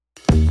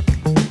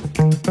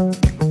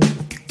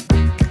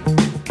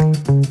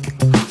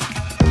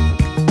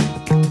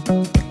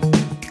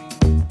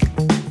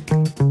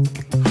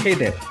Hey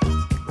there,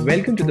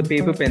 welcome to the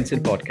Paper Pencil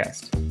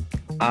Podcast.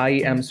 I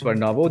am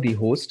Swarnavo, the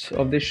host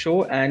of this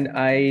show, and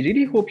I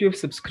really hope you've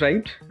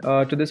subscribed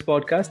to this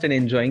podcast and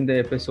enjoying the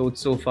episode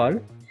so far.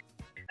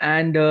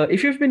 And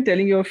if you've been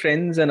telling your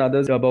friends and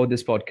others about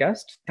this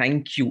podcast,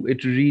 thank you.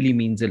 It really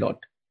means a lot.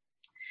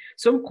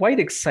 So I'm quite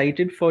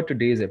excited for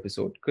today's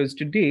episode because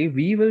today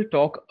we will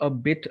talk a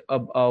bit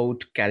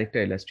about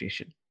character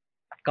illustration.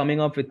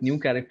 Coming up with new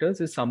characters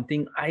is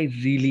something I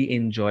really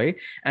enjoy.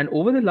 And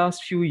over the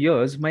last few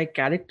years, my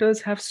characters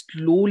have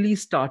slowly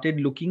started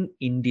looking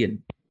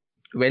Indian.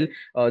 Well,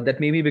 that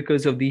may be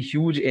because of the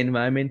huge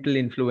environmental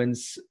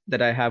influence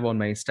that I have on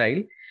my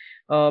style.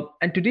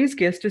 And today's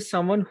guest is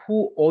someone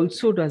who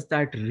also does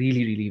that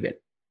really, really well.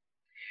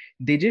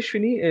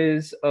 Tejaswini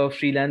is a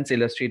freelance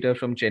illustrator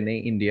from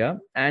Chennai, India,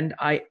 and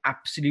I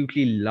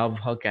absolutely love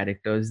her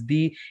characters,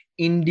 the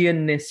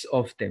Indianness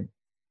of them.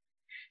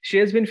 She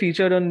has been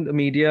featured on the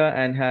media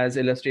and has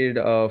illustrated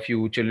a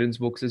few children's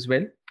books as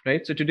well.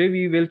 Right. So today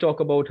we will talk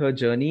about her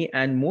journey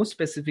and more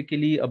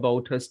specifically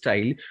about her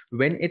style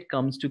when it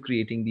comes to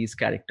creating these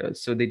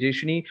characters. So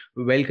Tejaswini,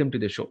 welcome to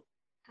the show.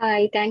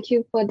 Hi, thank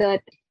you for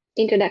that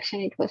introduction.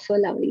 It was so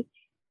lovely.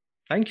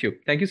 Thank you. Hi.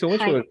 Thank you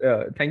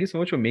so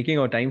much for making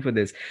our time for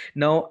this.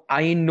 Now,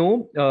 I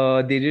know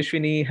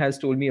Tejaswini has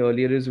told me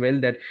earlier as well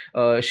that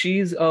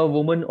she's a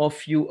woman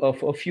of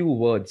a few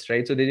words,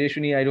 right? So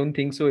Tejaswini, I don't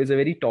think so, is a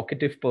very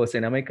talkative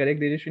person. Am I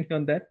correct, Tejaswini,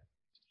 on that?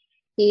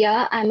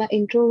 Yeah, I'm an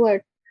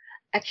introvert.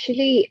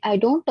 Actually, I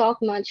don't talk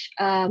much.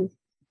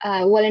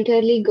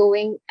 Voluntarily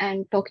going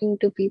and talking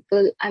to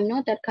people. I'm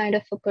not that kind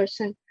of a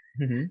person.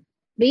 Mm-hmm.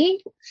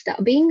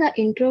 Being an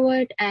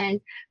introvert and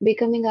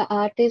becoming an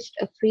artist,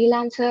 a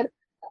freelancer,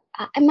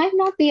 I might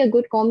not be a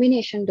good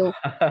combination though.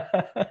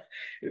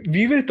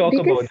 We will talk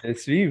Because about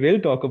this. We will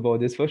talk about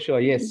this for sure.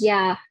 Yes.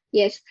 yeah,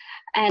 yes,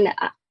 and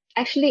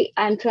actually,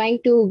 I'm trying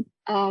to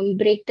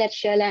break that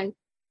shell, and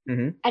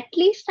Mm-hmm. at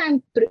least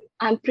I'm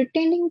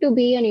pretending to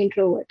be an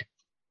introvert.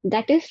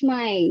 That is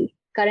my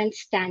current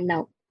stand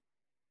now.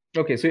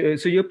 Okay, so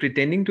you're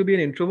pretending to be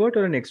an introvert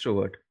or an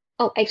extrovert?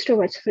 Oh,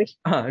 extrovert, sorry.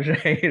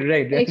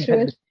 Right.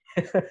 Extrovert.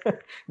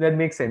 That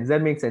makes sense.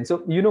 That makes sense.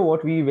 So, you know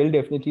what? We will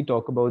definitely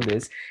talk about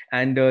this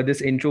and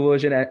this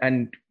introversion.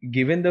 And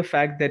given the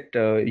fact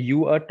that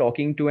you are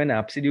talking to an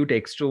absolute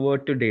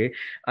extrovert today,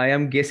 I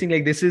am guessing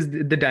like this is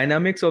the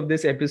dynamics of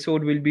this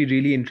episode will be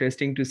really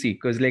interesting to see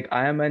because like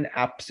I am an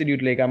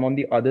absolute, like I'm on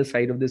the other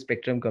side of the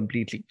spectrum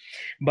completely.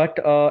 But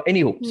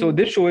anyhow, so Hmm.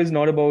 this show is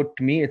not about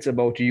me, it's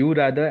about you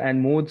rather,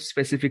 and more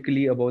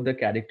specifically about the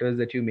characters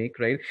that you make,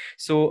 right?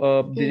 So,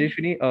 Hmm.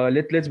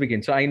 Tejaswini, let's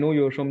begin. So, I know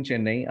you're from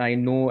Chennai. I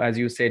know, as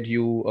you said,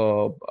 you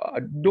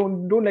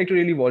don't like to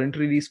really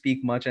voluntarily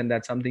speak much, and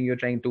that's something you're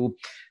trying to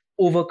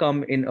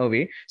overcome in a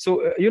way.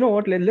 So, you know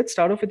what? Let's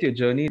start off with your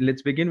journey.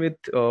 Let's begin with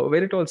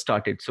where it all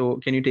started. So,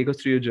 can you take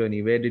us through your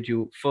journey? Where did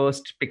you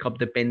first pick up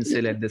the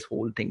pencil and this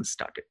whole thing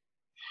started?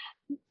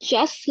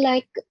 Just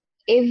like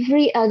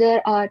every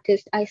other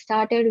artist, I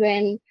started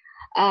drawing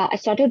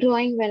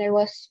when I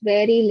was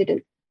very little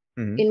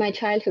Mm-hmm. in my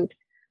childhood,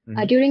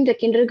 Mm-hmm. during the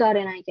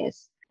kindergarten, I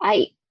guess.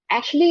 I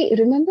actually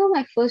remember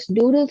my first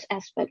doodles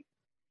as well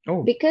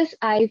Oh, because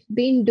I'm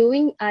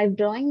drawing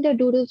the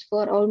doodles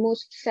for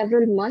almost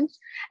several months,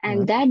 uh-huh.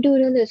 and that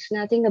doodle is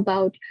nothing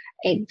about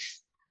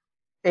eggs,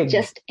 Eggs.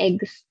 just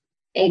eggs,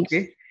 eggs,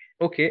 Okay.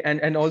 Okay,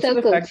 and also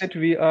the fact circles. that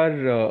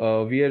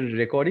we are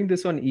recording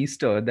this on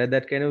Easter,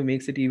 that kind of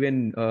makes it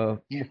even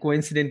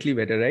coincidentally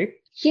better, right?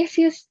 Yes,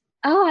 yes.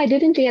 Oh, I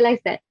didn't realize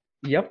that.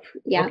 Yep.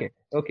 Yeah, Okay.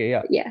 Okay.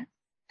 Yeah. yeah.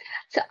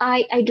 So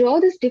I draw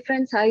this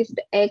different sized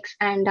eggs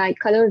and I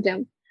color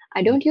them.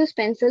 I Mm. don't use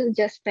pencil,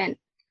 just pen.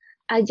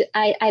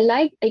 I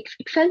like it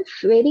felt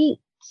very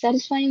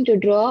satisfying to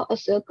draw a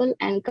circle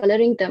and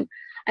coloring them.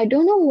 I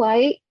don't know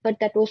why, but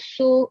that was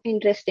so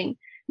interesting.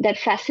 That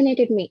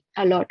fascinated me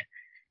a lot.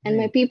 And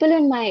Nice. my people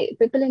in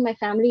my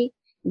family,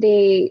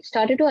 they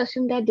started to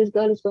assume that this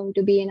girl is going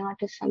to be an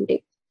artist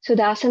someday. So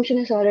the assumption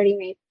is already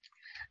made.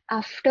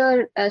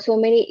 After so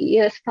many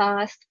years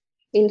passed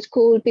in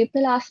school,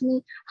 people ask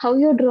me, how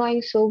you're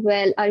drawing so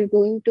well? Are you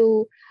going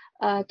to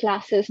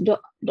classes, the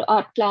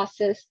art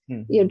classes?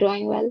 You're Mm-hmm.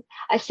 drawing well.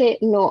 I say,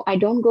 no, I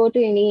don't go to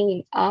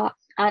any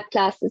art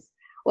classes.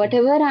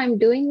 Whatever I'm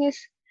doing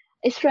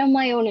is from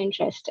my own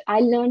interest. I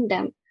learned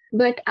them.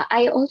 But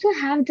I also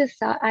have this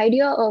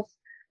idea of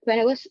when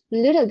I was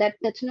little,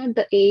 that's not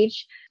the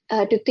age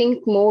to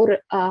think more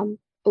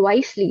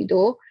wisely,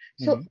 though.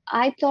 So Mm-hmm.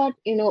 I thought,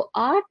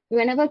 art,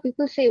 whenever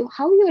people say,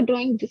 how you're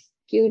drawing this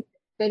cute,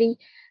 very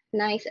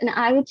nice. And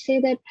I would say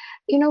that,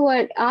 you know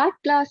what, art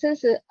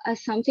classes are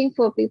something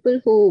for people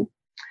who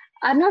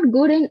are not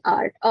good in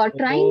art or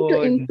trying to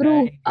Oh,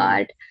 improve nice.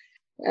 art.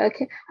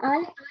 Okay.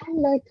 I'm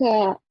like,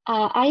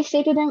 I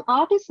say to them,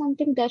 art is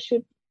something that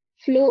should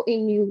flow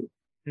in you.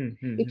 It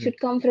Mm-hmm. should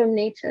come from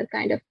nature,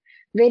 kind of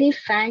very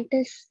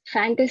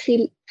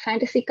fantasy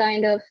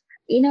kind of,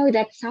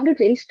 that sounded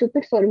very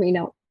stupid for me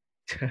now.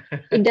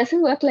 It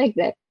doesn't work like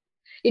that.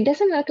 It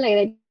doesn't work like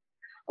that.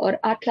 Or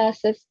art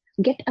classes,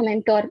 get a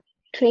mentor,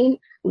 train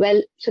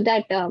well so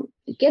that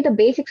get the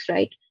basics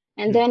right.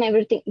 And then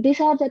everything. These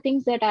are the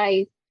things that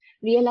I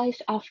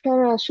realized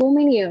after so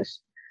many years.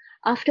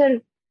 After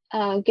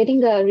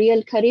getting a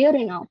real career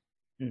in art,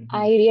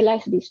 I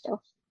realized this stuff.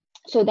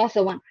 So that's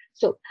the one.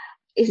 So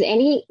is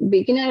any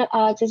beginner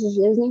artist is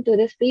listening to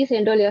this, please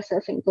enroll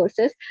yourself in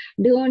courses.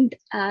 Don't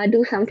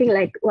do something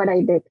like what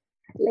I did.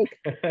 Like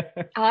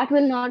art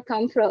will not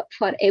come for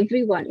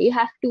everyone. You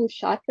have to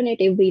sharpen it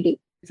every day.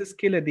 It's a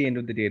skill at the end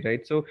of the day,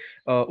 right? So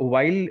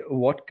while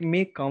what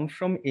may come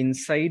from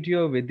inside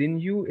you, within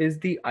you, is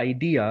the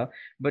idea,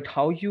 but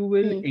how you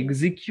will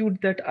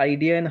execute that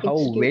idea and how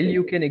well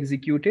you can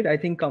execute it, I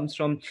think comes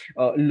from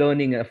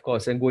learning, of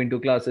course, and going to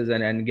classes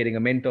and getting a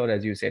mentor,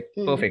 as you said.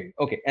 Perfect.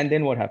 Okay. And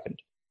then what happened?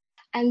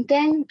 And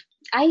then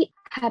I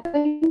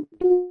happened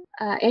to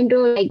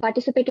enroll, like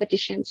participate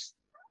competitions.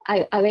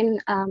 I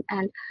went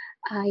and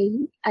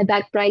I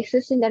bagged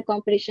prizes in that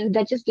competition.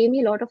 That just gave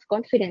me a lot of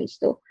confidence,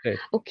 though. Right.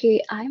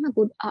 Okay,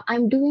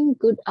 I'm doing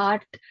good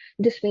art.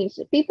 This means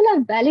people are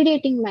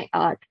validating my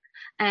art,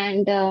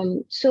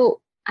 and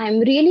so I'm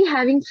really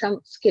having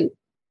some skill.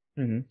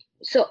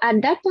 So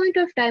at that point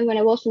of time, when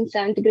I was in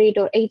 7th grade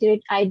or 8th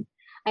grade, I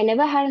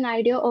never had an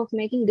idea of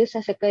making this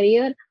as a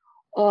career,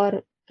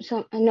 or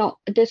no.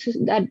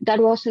 That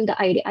wasn't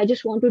the idea. I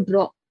just want to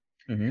draw,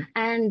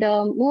 and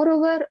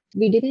moreover,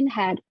 we didn't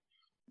had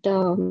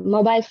the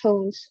mobile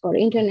phones or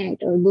internet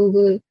or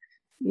Google.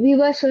 We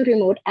were so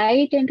remote.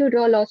 I tend to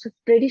draw lots of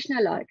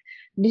traditional art.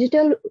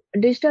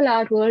 Digital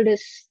art world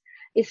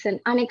is an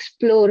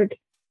unexplored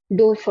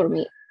door for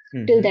me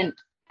till then.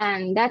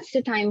 And that's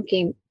the time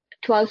came,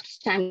 12th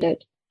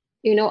standard.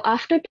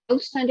 After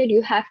 12th standard,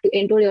 you have to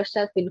enroll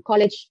yourself in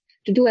college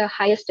to do a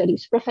higher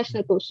studies,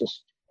 professional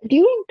courses.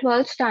 During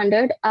 12th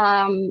standard,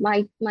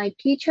 my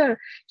teacher,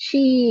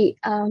 she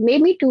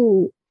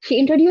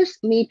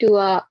introduced me to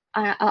a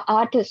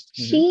artist.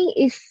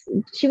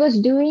 She was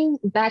doing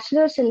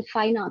bachelor's in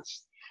fine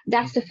arts.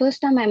 That's the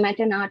first time I met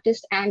an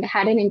artist and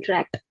had an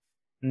interact.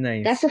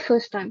 Nice. That's the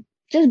first time.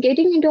 Just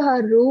getting into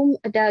her room,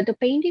 the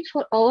paintings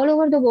were all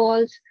over the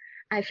walls.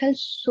 I felt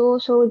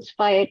so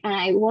inspired, and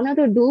I wanted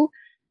to do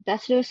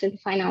bachelor's in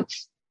fine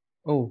arts.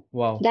 Oh,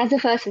 wow. That's the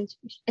first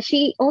inspiration.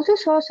 She also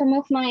saw some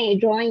of my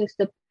drawings,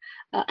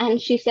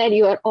 and she said,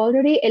 you are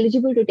already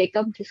eligible to take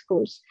up this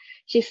course,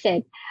 she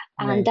said.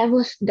 And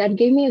that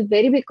gave me a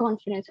very big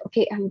confidence.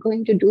 Okay, I'm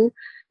going to do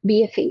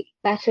BFA,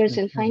 Bachelor's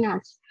in Fine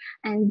Arts.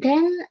 And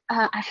then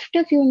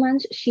after a few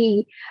months,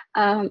 she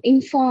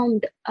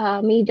informed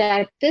me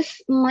that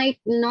this might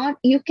not,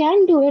 you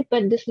can do it,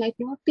 but this might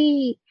not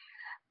be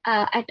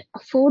at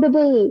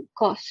affordable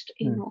cost.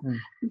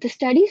 The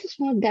studies is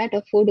not that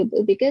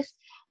affordable because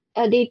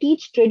they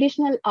teach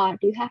traditional art.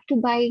 You have to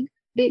buy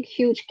big,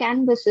 huge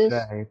canvases,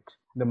 right.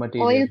 The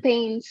material, oil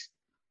paints.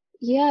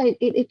 Yeah,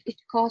 it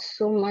costs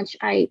so much.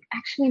 I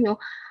actually know.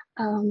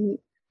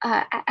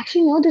 I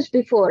actually know this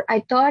before.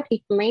 I thought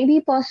it may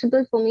be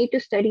possible for me to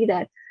study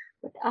that,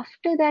 but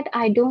after that,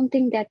 I don't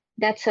think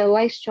that's a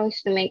wise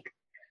choice to make.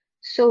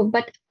 So,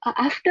 but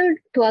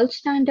after 12th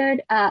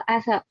standard,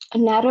 as I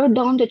narrowed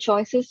down the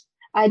choices,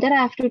 either I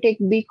have to take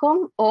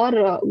BCom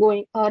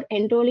or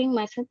enrolling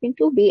myself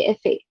into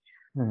BFA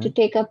to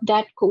take up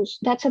that course.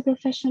 That's a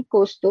professional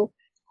course, though.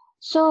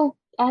 So,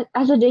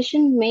 as a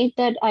decision made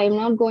that I am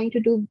not going to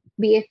do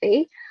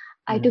BFA,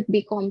 I took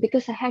BCom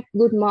because I had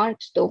good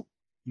marks, though.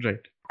 Right.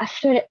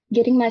 After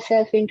getting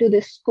myself into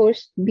this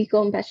course,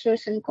 BCom,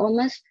 Bachelor's in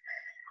Commerce,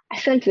 I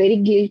felt very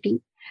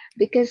guilty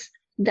because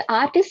the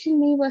artist in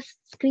me was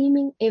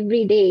screaming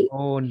every day.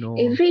 Oh no.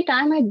 Every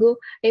time I go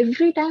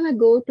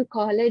to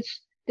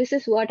college, this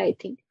is what I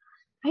think.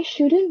 I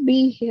shouldn't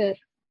be here.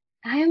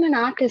 I am an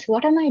artist.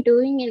 What am I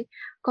doing in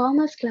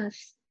commerce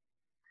class?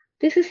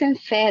 This isn't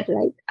fair,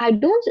 right? I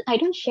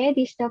don't share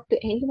this stuff to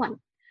anyone.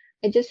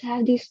 I just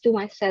have these to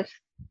myself.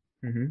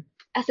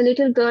 As a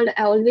little girl,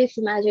 I always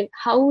imagined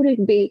how would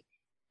it be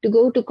to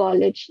go to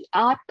college,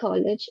 art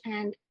college,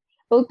 and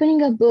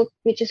opening a book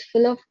which is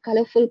full of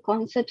colorful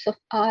concepts of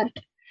art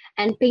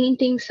and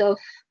paintings of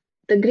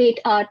the great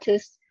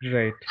artists.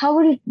 Right. How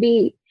would it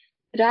be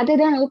rather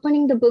than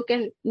opening the book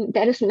and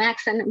there is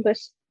max and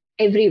numbers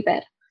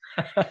everywhere?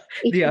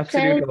 The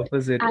absolute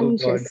opposite.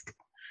 Unjust. Oh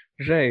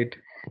God. Right.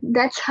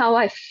 That's how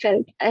I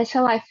felt. That's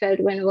how I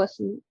felt when I was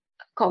in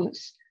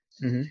commerce.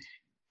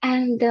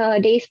 And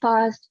days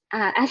passed.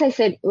 As I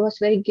said, I was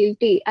very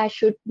guilty. I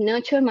should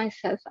nurture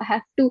myself. I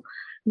have to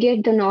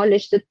get the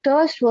knowledge. The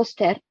thirst was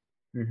there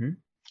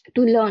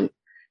to learn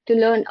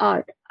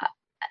art.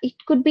 It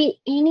could be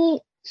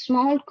any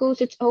small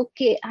course. It's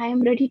okay. I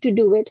am ready to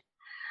do it.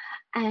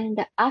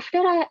 And after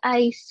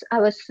I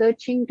was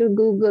searching to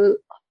Google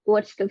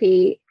what's the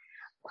way,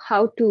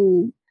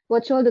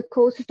 what's all the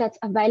courses that's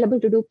available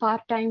to do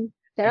part-time.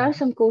 There are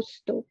some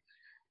courses though.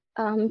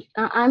 I'm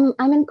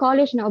in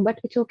college now, but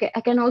it's okay.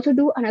 I can also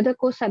do another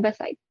course side by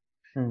side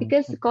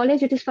because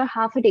college it is for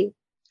half a day.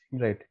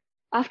 Right.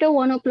 After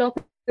 1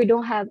 o'clock, we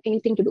don't have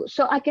anything to do,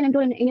 so I can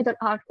enroll in any other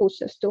art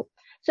courses too.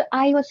 So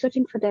I was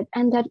searching for that,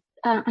 and that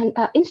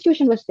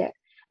institution was there.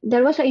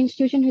 There was an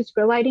institution who's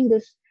providing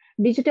this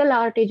digital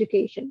art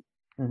education,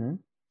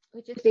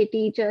 which is they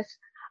teach us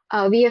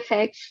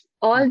VFX,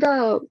 all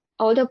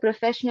the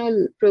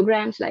professional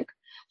programs like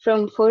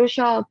from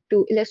Photoshop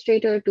to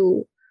Illustrator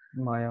to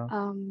Maya.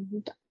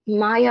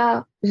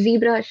 Maya,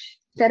 ZBrush.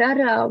 There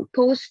are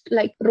post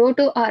like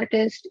roto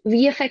artists,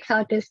 VFX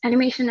artists,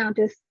 animation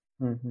artists.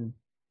 Mm-hmm.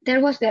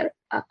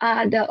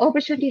 The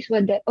opportunities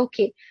were there.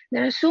 Okay,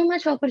 there are so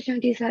much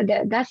opportunities are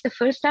there. That's the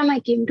first time I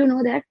came to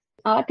know that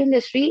art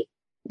industry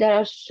there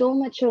are so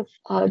much of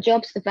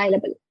jobs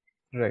available.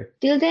 Right.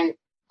 Till then,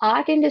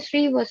 art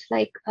industry was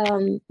like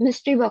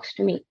mystery box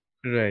to me.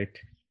 Right.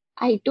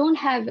 I don't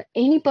have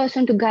any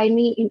person to guide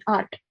me in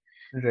art,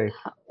 Right.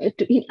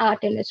 in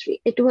art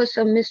industry. It was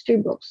a mystery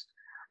box.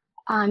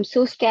 I'm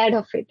so scared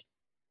of it.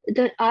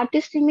 The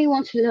artist in me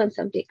wants to learn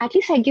something. At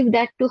least I give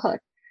that to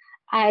her.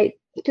 I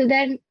till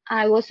then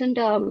I wasn't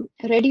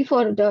ready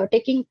for the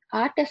taking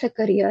art as a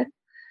career.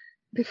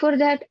 Before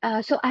that,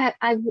 so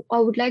I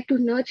would like to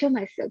nurture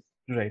myself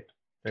Right.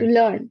 to Right.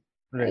 learn.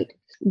 Right. Right,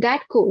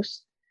 that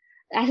course,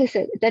 as I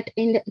said,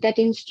 that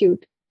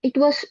institute, it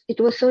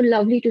was so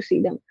lovely to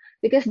see them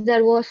because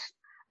there was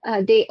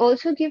they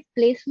also give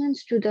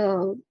placements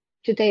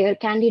to their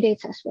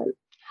candidates as well.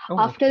 Oh,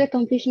 After okay. the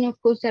completion of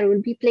course, there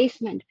will be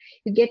placement.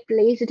 You get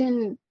placed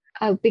in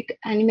big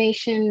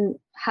animation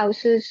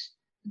houses,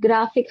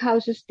 graphic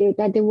houses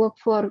that they work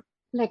for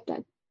like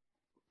that.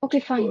 Okay,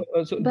 So, fine.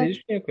 But there's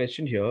a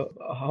question here.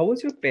 How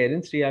was your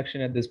parents' reaction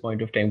at this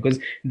point of time? Because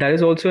that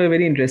is also a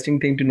very interesting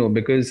thing to know.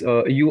 Because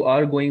you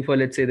are going for,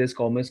 let's say, this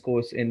commerce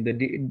course in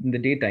the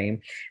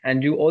daytime,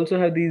 and you also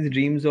have these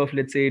dreams of,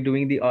 let's say,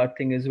 doing the art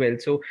thing as well.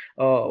 So,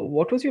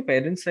 what was your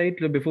parents' side?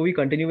 Before we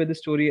continue with the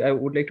story, I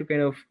would like to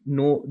kind of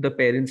know the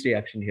parents'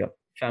 reaction here,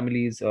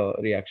 family's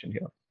reaction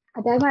here.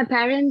 that my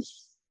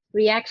parents'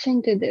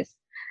 reaction to this.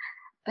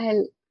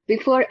 Well,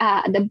 before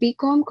the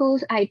BCom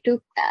course I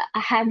took,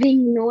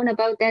 having known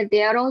about that,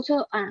 they are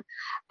also are,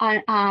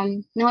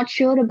 not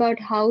sure about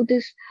how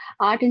this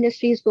art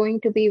industry is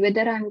going to be,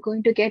 whether I'm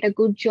going to get a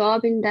good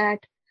job in that,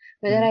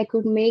 whether Mm-hmm. I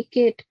could make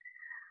it.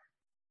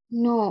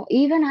 No,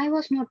 even I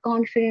was not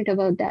confident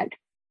about that.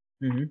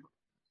 Mm-hmm.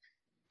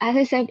 As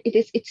I said,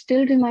 it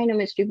still remained a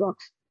mystery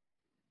box.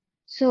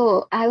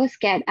 So I was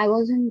scared. I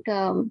wasn't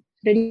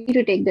ready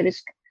to take the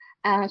risk.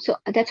 So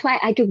that's why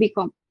I took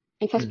BCom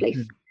in first place,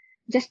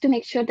 Mm-hmm. just to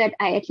make sure that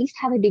I at least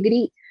have a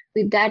degree.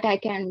 With that, I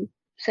can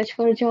search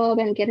for a job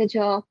and get a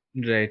job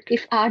Right.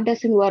 if art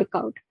doesn't work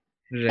out.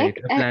 Right.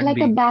 A plan Like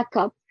a B.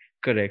 backup.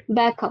 Correct.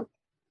 Backup.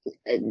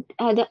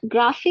 The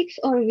graphics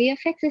or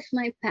VFX is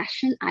my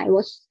passion. I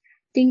was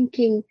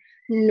thinking,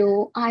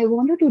 no, I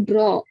wanted to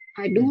draw.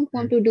 I don't Mm-hmm.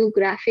 want to do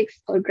graphics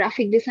or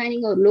graphic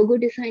designing or logo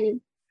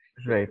designing.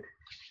 Right.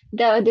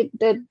 The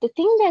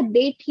thing that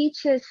they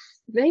teach is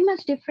very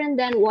much different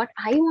than what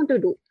I want to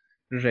do.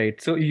 Right.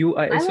 I So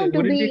want to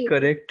would it be be,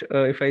 correct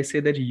if I say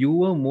that you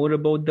were more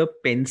about the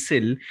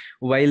pencil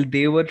while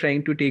they were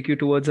trying to take you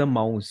towards a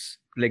mouse,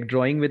 like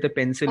drawing with a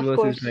pencil of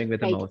versus course, drawing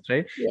with a right? mouse,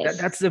 right? Yes.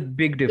 That's the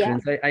big Yeah.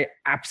 difference. I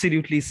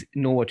absolutely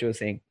know what you're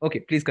saying. Okay,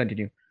 please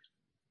continue.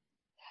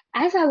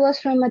 As I was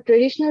from a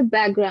traditional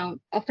background,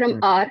 from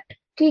Hmm. art,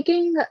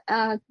 taking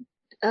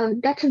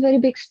that's a very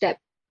big step.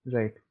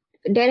 Right.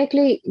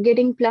 Directly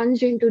getting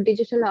plunged into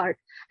digital art,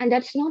 and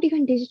that's not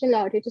even digital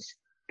art; it is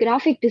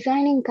graphic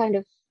designing kind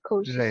of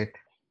courses. Right.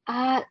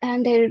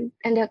 And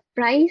the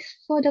price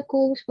for the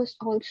course was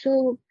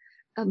also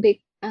a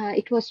big.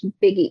 It was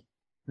biggie.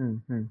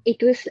 Hmm.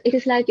 It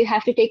is like you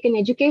have to take an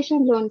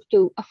education loan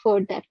to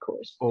afford that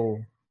course. Oh,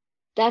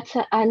 That's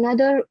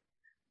another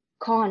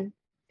con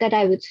that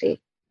I would say,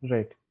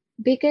 right.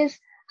 because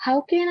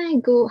how can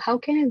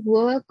I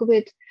work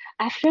with,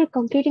 after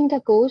completing the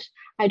course,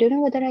 I don't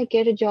know whether I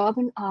get a job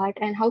in art,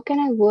 and how can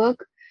I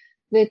work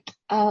with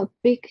a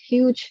big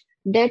huge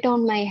debt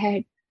on my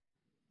head?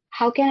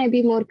 How can I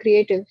be more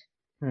creative?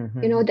 Hmm.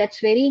 That's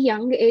very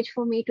young age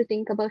for me to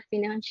think about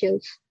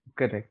financials.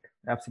 Correct.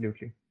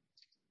 Absolutely.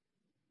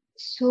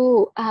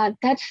 So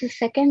that's the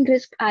second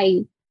risk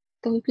I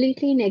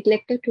completely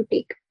neglected to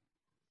take,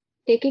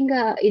 taking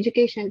a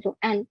education loan.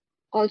 And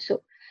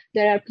also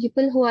there are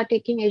people who are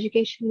taking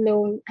education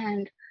loan,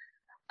 and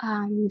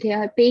they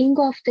are paying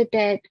off the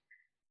debt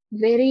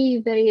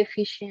very, very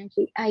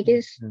efficiently. I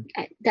guess Hmm.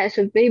 that's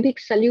a very big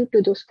salute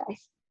to those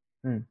guys,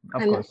 Of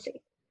I must course.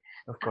 say.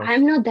 Of course.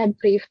 I'm not that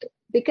brave though,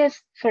 because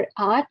for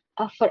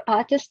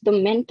artists, the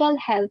mental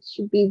health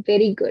should be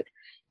very good.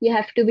 You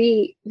have to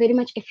be very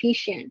much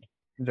efficient.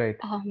 Right.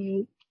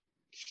 Um,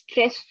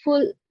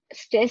 stressful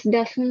stress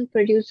doesn't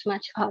produce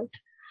much art,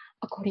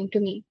 according to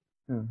me.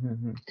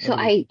 So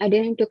Agree. I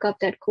didn't took up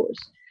that course.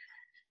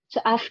 So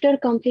after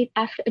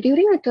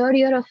during the third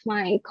year of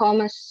my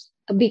commerce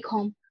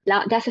BCom,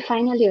 that's a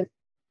final year,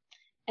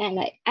 and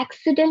I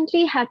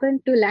accidentally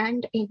happened to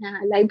land in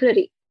a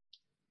library.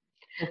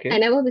 I Okay.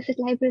 never visit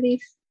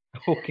libraries.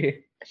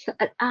 Okay. So,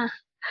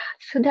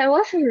 so there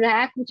was a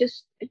rack,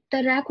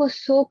 the rack was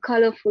so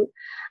colorful,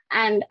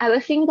 and I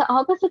was seeing the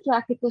opposite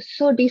rack. It was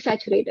so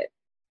desaturated.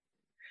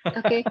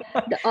 Okay,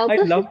 the I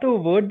opposite. love the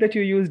word that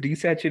you use,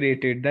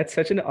 desaturated. That's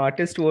such an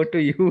artist word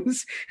to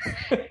use.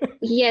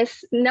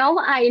 Yes, now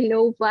I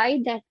know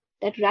why that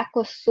That rack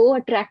was so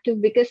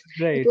attractive because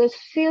it Right. was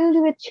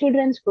filled with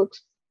children's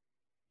books.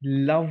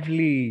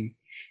 Lovely.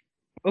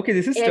 Okay,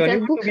 this is Yeah, the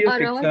turning out to books be a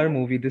are all, Pixar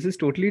movie. This is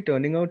totally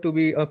turning out to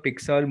be a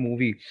Pixar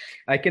movie.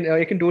 I can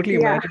totally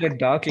yeah, imagine a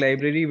dark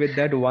library with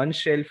that one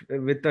shelf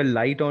with a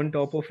light on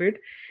top of it,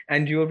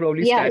 and you are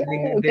probably yeah,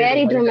 standing there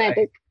very wide-eyed.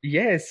 dramatic.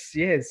 Yes,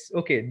 yes.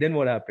 Okay, then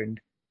what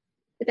happened?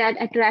 That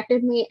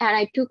attracted me, and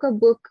I took a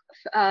book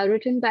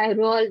written by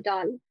Roald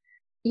Dahl.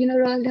 You know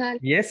Roald Dahl?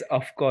 Yes,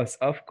 of course,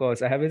 of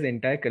course. I have his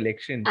entire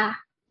collection. Ah,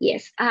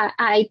 yes.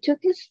 I took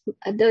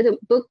the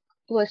book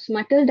was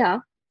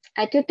Matilda.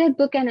 I took that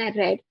book and I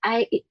read.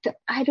 I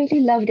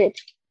really loved it.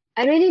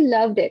 I really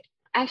loved it.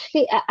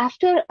 Actually,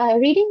 after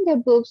reading the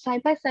book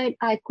side by side,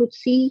 I could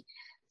see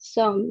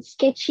some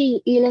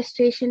sketchy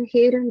illustration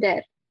here and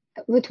there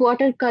with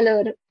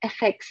watercolor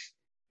effects.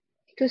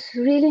 It was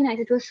really nice.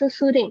 It was so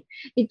soothing.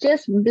 It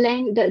just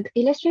blend. The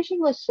illustration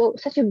was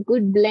such a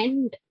good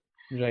blend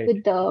Right.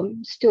 with the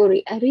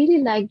story. I really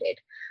liked it.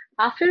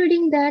 After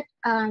reading that,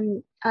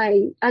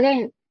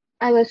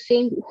 I was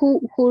saying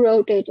who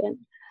wrote it and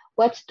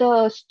what's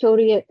the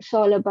story it's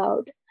all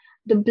about.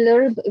 The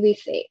blurb we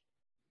say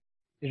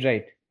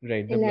Right,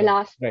 right. The in the blurb.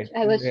 last page.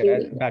 Right. I was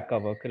reading that. Back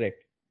cover, correct.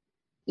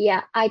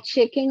 Yeah, I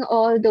checking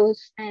all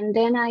those, and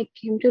then I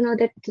came to know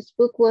that this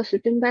book was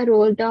written by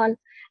Roald Dahl,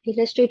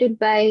 illustrated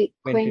by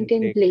Quentin Quentin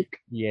Blake. Blake.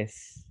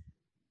 Yes.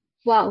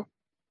 Wow,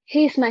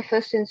 he is my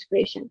first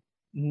inspiration.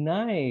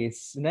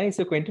 Nice, nice.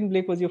 So Quentin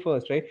Blake was your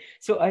first, right?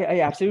 So I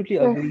absolutely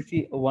Yes. agree.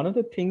 See, one of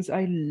the things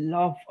I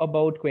love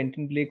about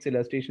Quentin Blake's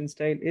illustration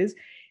style is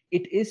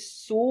it is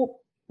so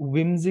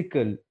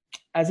whimsical.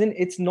 As in,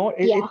 it's not,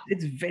 Yeah.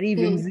 it's very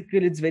Hmm.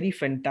 whimsical, it's very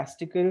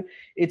fantastical.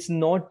 It's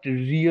not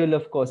real,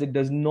 of course. It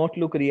does not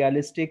look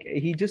realistic.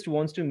 He just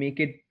wants to make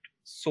it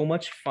so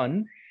much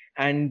fun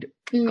and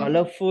Hmm.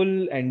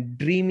 colorful and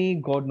dreamy.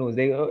 God knows,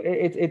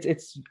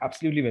 it's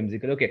absolutely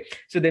whimsical. Okay,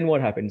 so then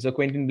what happened? So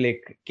Quentin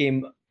Blake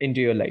came into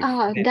your life.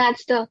 Then.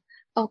 That's the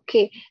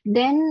okay.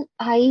 Then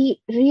I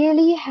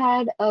really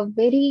had a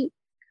very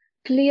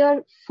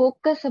clear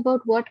focus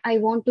about what I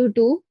want to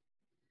do.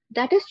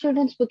 That is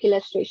children's book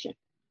illustration.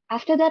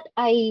 After that,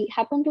 I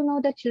happen to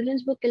know that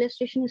children's book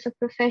illustration is a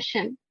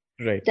profession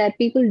Right. that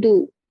people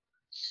do.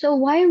 So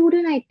why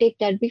wouldn't I take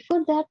that?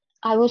 Before that,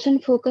 I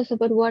wasn't focused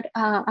about what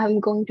I'm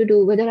going to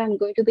do, whether I'm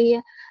going to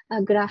be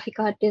a graphic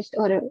artist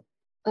or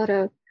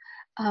a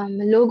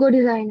logo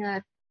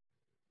designer.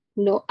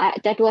 No,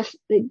 that was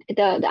the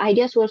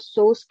ideas were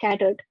so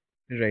scattered.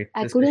 Right.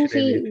 I The couldn't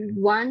see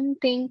specialization. one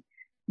thing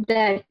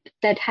that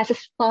has a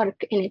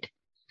spark in it.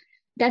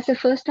 That's the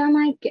first time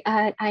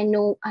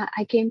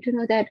I came to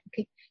know that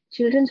okay,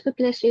 children's book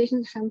illustration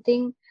is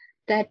something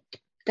that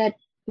that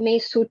may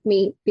suit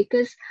me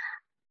because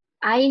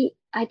I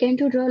tend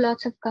to draw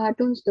lots of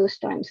cartoons those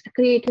times,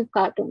 creative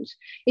cartoons.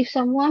 If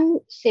someone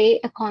say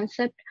a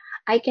concept,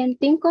 I can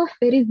think of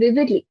very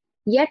vividly.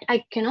 Yet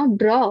I cannot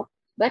draw,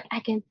 but I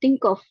can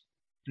think of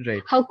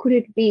Right. how could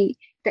it be.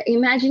 The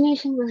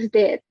imagination was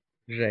there.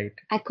 Right.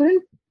 I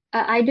couldn't,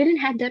 I didn't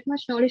have that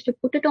much knowledge to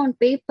put it on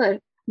paper,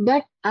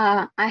 but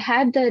I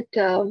had that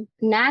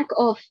knack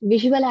of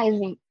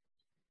visualizing.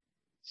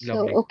 So,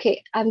 Lovely.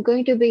 okay, I'm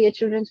going to be a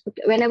children's book.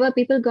 Whenever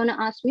people gonna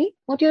ask me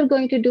what you're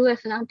going to do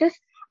as an artist,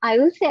 I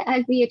will say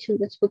I'll be a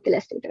children's book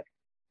illustrator.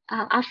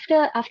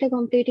 After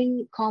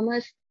completing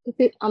commerce,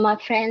 my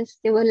friends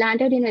they were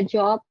landed in a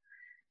job,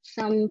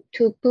 some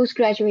to post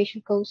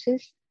graduation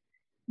courses,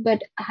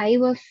 but I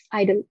was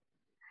idle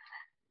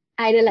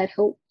at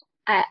home.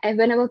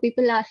 Whenever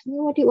people ask me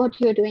what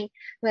you're doing,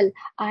 well,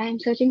 I am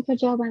searching for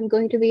job. I'm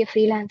going to be a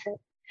freelancer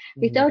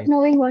without Nice.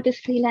 knowing what is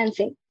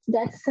freelancing.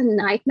 That's a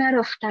nightmare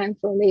of time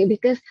for me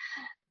because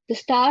the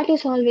start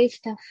is always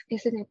tough,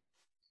 isn't it?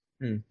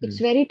 Mm-hmm. It's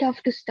very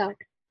tough to start.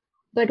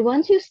 But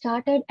once you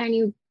started and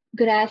you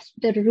grasp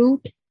the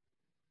route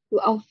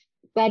of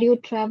where you're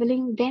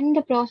traveling, then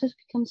the process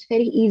becomes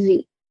very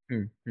easy.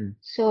 Mm-hmm.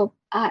 So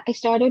I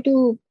started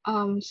to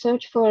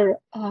search for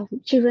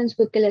children's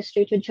book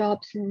illustrator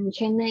jobs in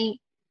Chennai.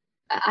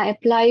 I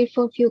applied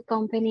for a few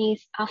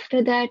companies.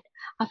 After that,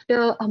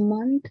 after a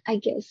month, I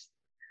guess,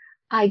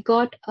 I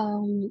got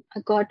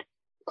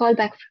call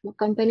back from a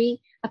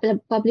company, a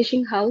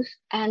publishing house,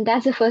 and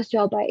that's the first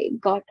job I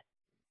got.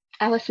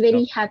 I was very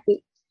Lovely.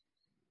 happy.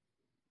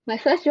 My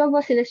first job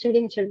was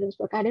illustrating a children's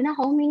book. I don't know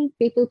how many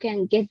people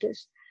can get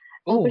this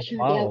Oh,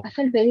 opportunity. I, wow. I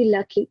felt very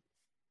lucky.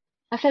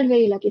 I felt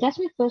very lucky. That's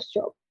my first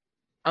job.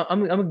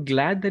 I'm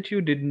glad that you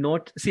did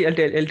not see. I'll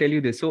tell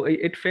you this. So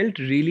it felt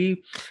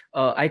really.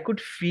 I could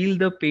feel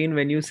the pain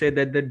when you said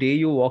that the day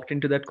you walked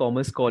into that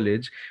commerce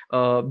college,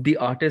 the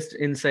artist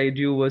inside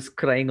you was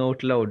crying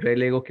out loud, right?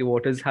 Like, okay,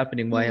 what is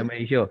happening? Why Mm, am I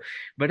here?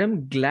 But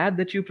I'm glad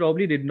that you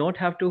probably did not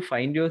have to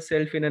find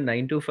yourself in a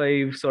 9 to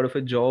 5 sort of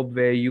a job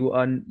where you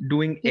are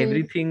doing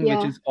everything which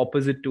yeah, is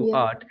opposite to yeah.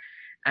 art,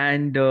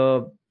 and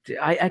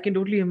I can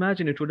totally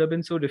imagine it would have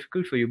been so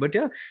difficult for you. But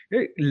yeah,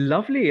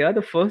 lovely. Yeah,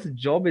 the first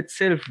job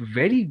itself,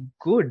 very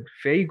good,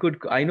 very good.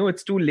 I know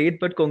it's too late,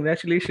 but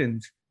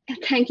congratulations.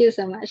 Thank you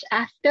so much.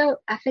 After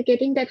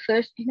getting that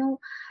first,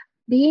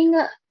 being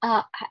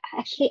a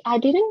actually I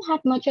didn't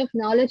have much of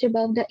knowledge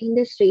about the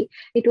industry.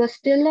 It was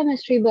still a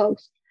mystery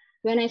box.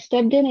 When I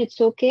stepped in, it's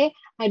okay.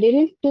 I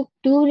didn't took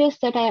two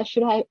risks that I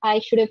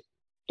should have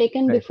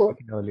taken Right. before.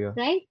 Taken earlier.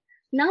 Right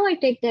now, I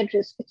take that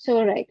risk. It's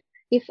all right.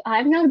 If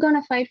I'm not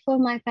gonna fight for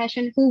my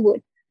passion, who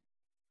would?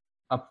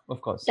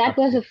 Of course. That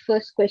was the Absolutely.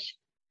 first question.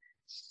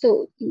 So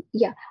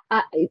yeah,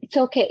 it's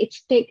okay.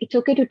 It's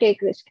okay to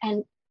take risk.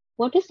 And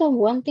what is the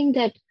one thing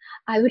that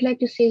I would like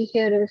to say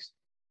here is,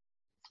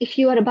 if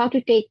you are about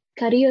to take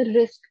career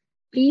risk,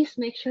 please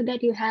make sure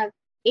that you have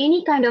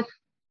any kind of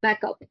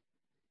backup.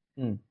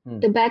 Hmm. Hmm.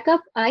 The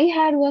backup I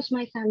had was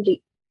my family.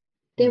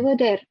 They Hmm. were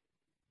there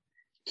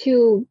to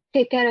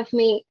take care of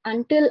me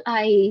until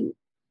I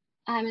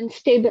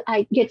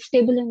get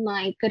stable in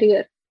my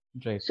career.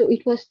 Right. So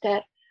it was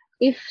there.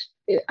 If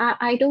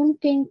I don't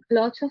think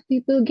lots of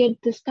people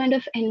get this kind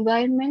of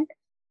environment.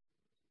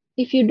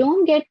 If you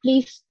don't get,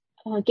 please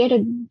get a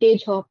day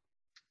job.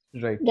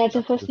 Right. That's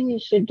the first thing Absolutely. you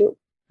should do.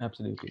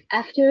 Absolutely.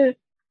 After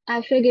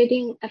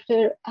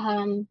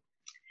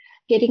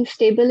getting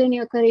stable in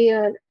your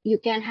career, you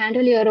can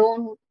handle your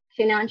own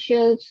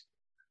financials.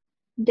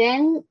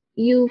 Then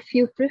if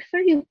you prefer,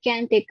 you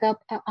can take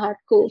up an art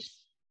course.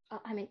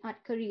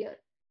 Art career.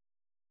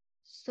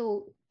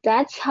 So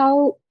that's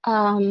how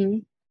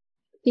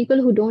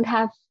people who don't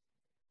have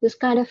this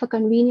kind of a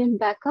convenient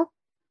backup,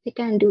 they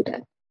can do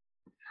that.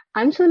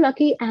 I'm so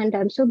lucky and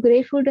I'm so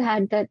grateful to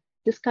have that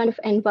this kind of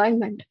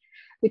environment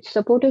which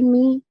supported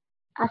me.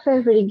 I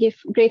feel very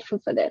grateful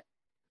for that.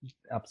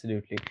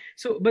 Absolutely.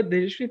 So, but they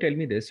usually tell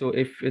me this. So,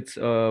 if it's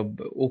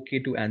okay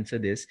to answer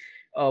this,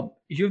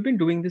 you've been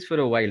doing this for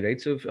a while,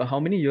 right? So, how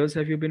many years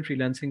have you been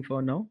freelancing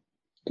for now?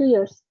 2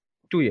 years.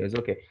 2 years,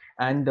 okay.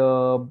 And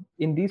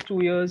in these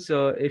 2 years,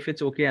 if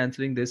it's okay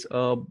answering this,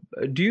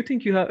 do you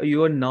think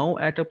you are now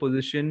at a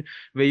position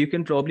where you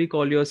can probably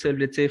call yourself,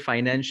 let's say,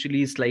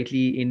 financially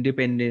slightly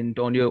independent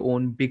on your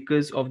own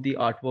because of the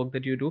artwork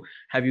that you do?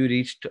 Have you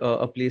reached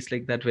a place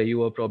like that where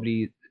you are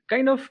probably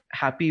kind of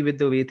happy with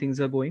the way things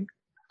are going?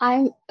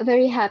 I'm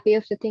very happy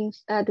of the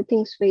things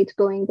where it's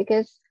going,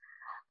 because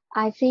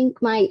I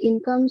think my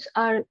incomes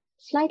are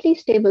slightly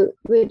stable,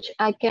 which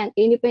I can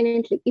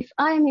independently. If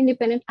I am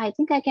independent, I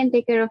think I can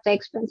take care of the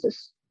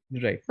expenses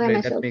Right, by right.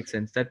 That myself. makes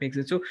sense. That makes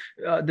sense. So,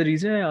 the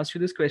reason I asked you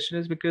this question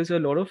is because a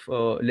lot of,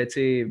 let's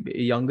say,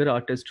 younger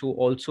artists who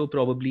also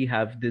probably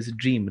have this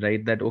dream,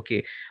 right? That,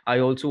 okay, I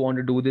also want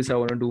to do this. I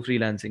want to do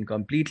freelancing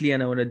completely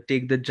and I want to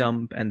take the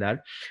jump and that.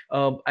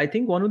 I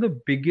think one of the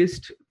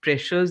biggest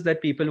pressures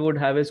that people would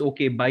have is,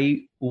 okay, by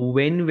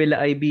when will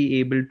I be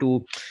able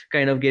to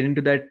kind of get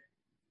into that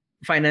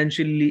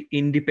financially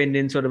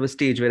independent sort of a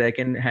stage where I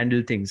can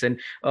handle things. And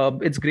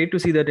it's great to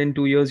see that in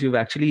 2 years you've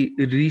actually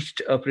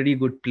reached a pretty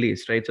good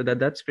place, right? So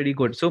that's pretty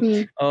good. So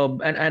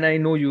Hmm. and I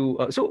know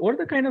you. So what are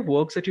the kind of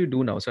works that you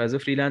do now? So as a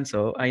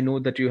freelancer, I know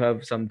that you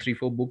have some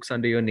 3-4 books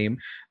under your name.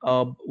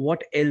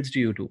 What else do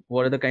you do?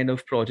 What are the kind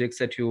of projects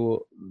that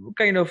you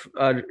kind of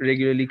are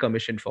regularly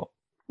commissioned for?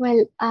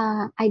 Well,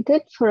 I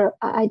did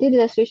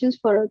illustrations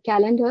for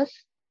calendars,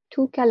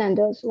 two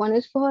calendars. One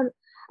is for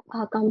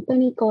a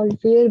company called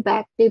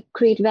Wearback. They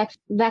create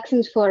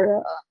vaccines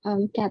for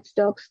cats,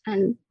 dogs,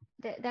 and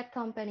that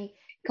company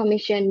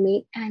commissioned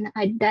me, and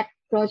that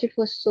project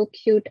was so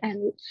cute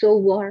and so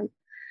warm.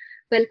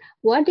 Well,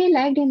 what they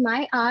liked in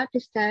my art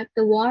is that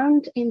the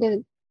warmth in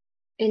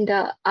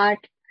the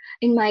art,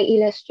 in my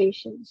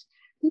illustrations.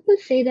 People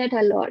say that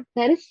a lot.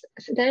 There is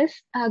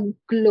a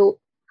glow,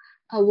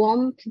 a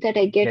warmth that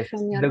I get Yes,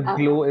 from your the art.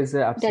 glow is the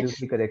That's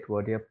absolutely correct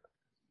word. Yep.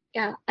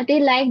 Yeah, they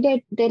liked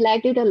it. They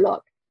liked it a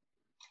lot.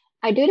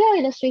 I did an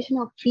illustration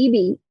of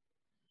Phoebe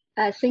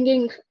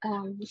singing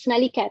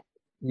 "Smelly Cat."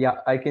 Yeah,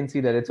 I can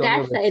see that. It's on your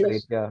That's the website.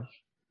 illustration. Yeah.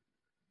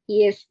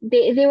 Yes,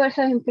 they were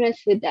so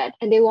impressed with that,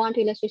 and they want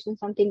illustration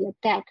something like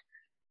that.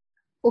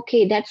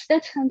 Okay, that's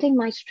something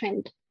my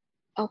strength.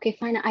 Okay,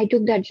 fine. I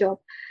took that job,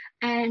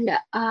 and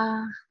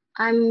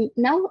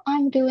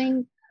I'm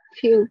doing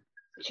few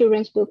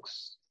children's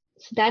books.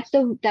 So that's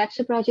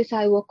the projects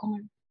I work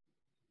on.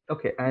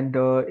 Okay, and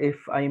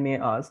if I may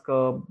ask,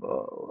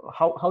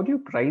 how do you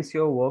price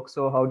your work?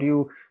 So how do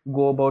you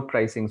go about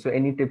pricing? So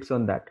any tips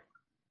on that?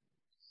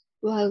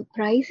 Well,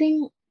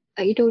 pricing,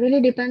 it totally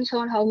depends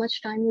on how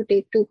much time you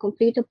take to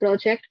complete a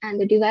project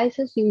and the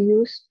devices you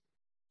use,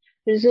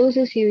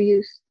 resources you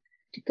use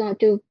to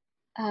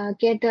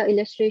get the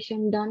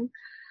illustration done.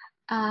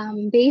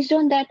 Based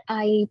on that,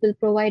 I will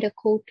provide a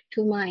quote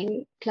to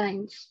my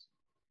clients.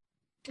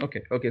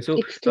 Okay, okay. So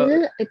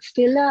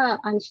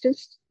I'm still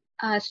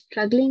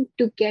struggling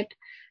to get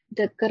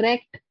the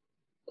correct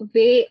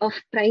way of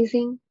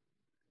pricing.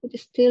 It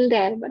is still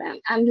there, but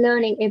I'm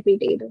learning every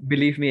day though.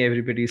 believe me,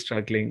 everybody is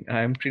struggling.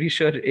 I'm pretty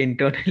sure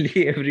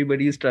internally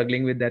everybody is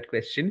struggling with that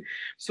question.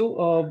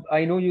 So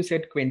I know you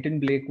said Quentin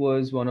Blake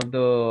was one of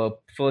the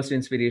first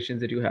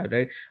inspirations that you had,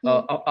 right? Hmm.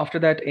 After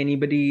that,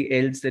 anybody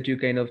else that you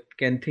kind of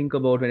can think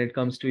about when it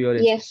comes to your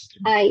Yes,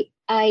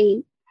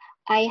 inspiration?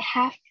 I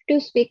have to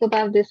speak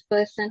about this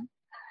person.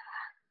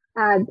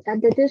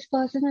 This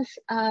person is,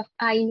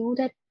 I know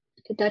that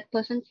that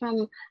person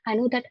from, I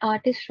know that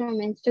artist from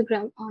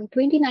Instagram on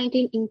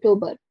 2019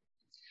 October.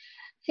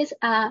 His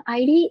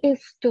ID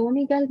is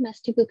Tonigal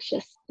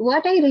Mastibukshas.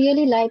 What I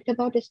really liked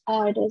about his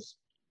art is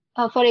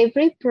for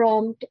every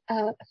prompt,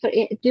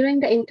 during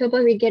the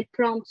Inktober, we get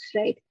prompts,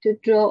 right, to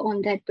draw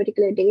on that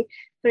particular day.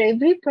 For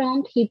every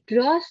prompt, he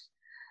draws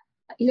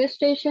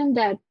illustration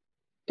that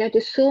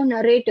is so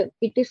narrative.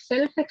 It is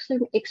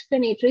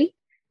self-explanatory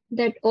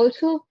that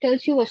also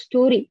tells you a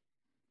story,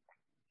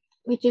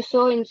 which is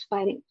so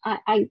inspiring.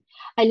 I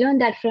learned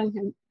that from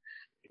him.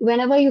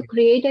 Whenever you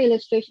create an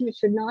illustration, it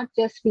should not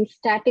just be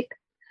static.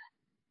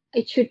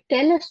 It should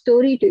tell a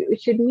story to you.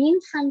 It should mean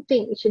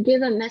something. It should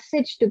give a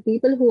message to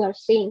people who are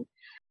seeing.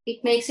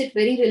 It makes it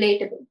very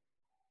relatable.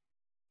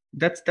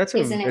 That's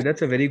Isn't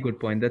it? a very good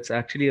point. That's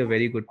actually a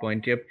very good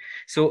point. Yep.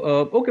 So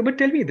okay, but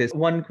tell me this.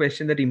 One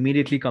question that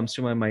immediately comes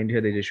to my mind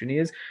here,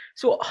 Tejaswini, is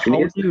so how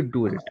do you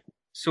do it?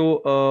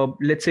 So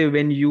let's say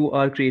when you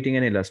are creating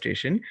an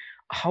illustration,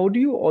 how do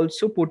you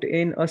also put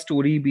in a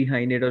story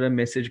behind it or a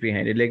message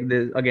behind it? Like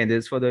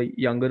this is for the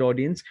younger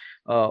audience.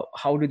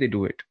 How do they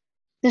do it?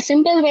 The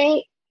simple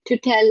way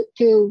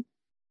to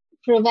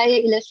provide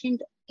an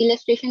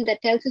illustration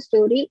that tells a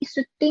story is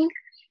to think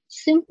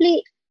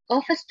simply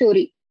of a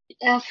story.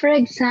 For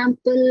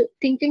example,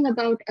 thinking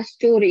about a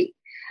story,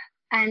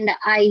 and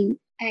I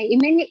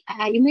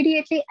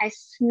immediately I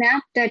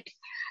snap that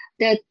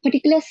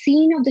particular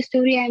scene of the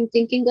story I'm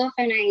thinking of,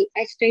 and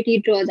I straightly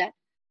draw that.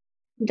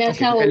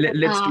 That's Okay, how.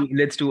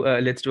 let's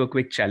do a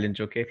quick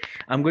challenge. Okay,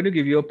 I'm going to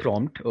give you a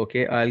prompt.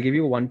 Okay, I'll give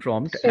you one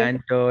prompt So,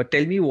 and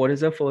tell me what is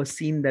the first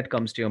scene that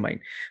comes to your mind.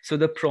 So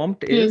the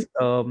prompt hmm, is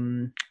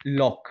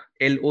lock,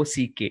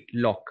 LOCK,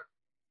 lock.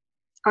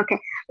 okay.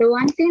 The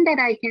one thing that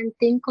I can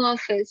think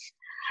of is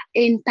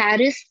in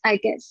Paris. I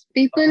guess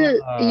people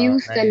Ah,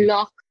 use the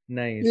nice,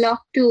 nice.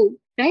 lock to,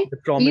 right. The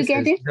You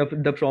get promises,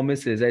 it? the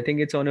promises. I think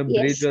it's on a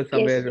bridge Yes, or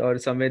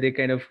yes, somewhere they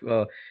kind of.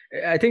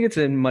 I think it's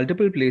in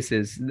multiple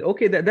places.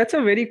 Okay, that's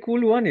a very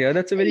cool one. Yeah,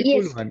 that's a very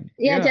cool yes. one.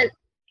 Yeah, Yeah.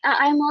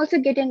 I'm also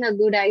getting a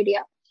good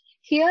idea.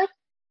 Here,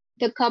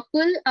 the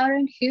couple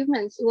aren't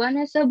humans. One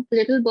is a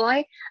little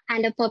boy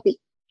and a puppy.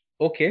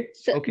 Okay.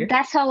 So Okay.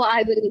 that's how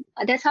I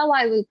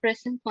will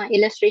present my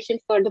illustration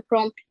for the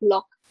prompt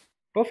lock.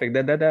 Perfect.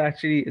 That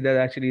actually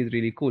is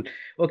really cool.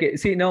 Okay,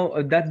 see now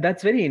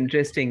that's very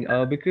interesting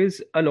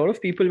because a lot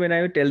of people when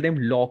I would tell them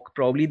lock,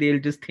 probably they'll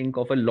just think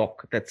of a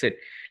lock. That's it,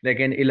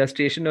 like an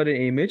illustration or an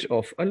image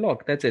of a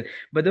lock. That's it.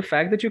 But the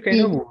fact that you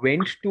kind of Hmm.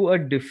 went to a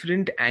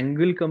different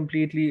angle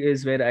completely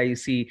is where I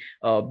see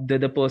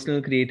the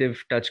personal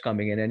creative touch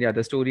coming in, and yeah,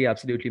 the story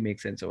absolutely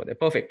makes sense over there.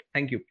 Perfect.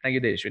 Thank you,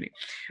 Deshwini.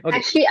 Okay,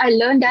 Actually, I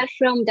learned that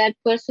from that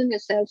person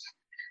herself,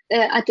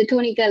 at the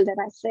Tony girl that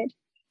I said.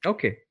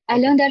 okay, I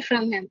okay. learned that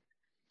from him.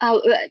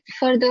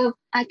 For the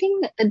I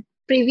think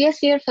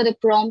previous year for the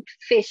prompt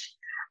fish,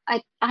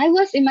 I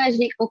was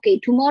imagining, okay,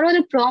 tomorrow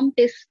the prompt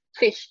is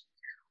fish.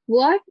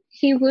 What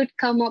he would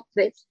come up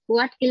with,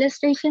 what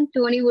illustration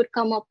Tony would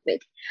come up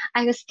with.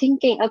 I was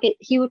thinking, okay,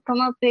 he would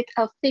come up with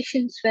a fish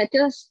in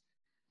sweaters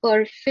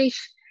or fish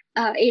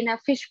in a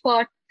fish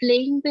pot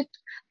playing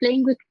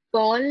with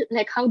ball,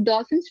 like how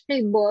dolphins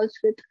play balls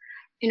with,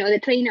 the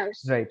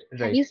trainers. Right,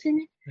 Have right, you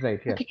seen right.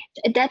 it? Yeah. Okay,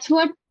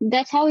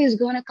 that's how he's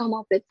gonna come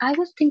up with. I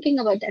was thinking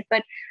about that,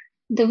 but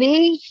the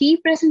way he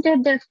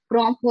presented the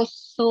prompt was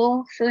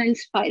so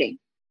inspiring.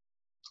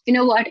 You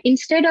know what?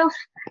 Instead of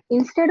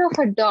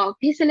a dog,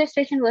 his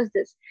illustration was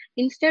this.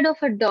 Instead of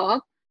a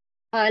dog,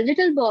 a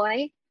little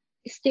boy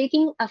is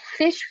taking a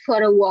fish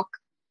for a walk.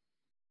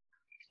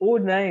 Oh,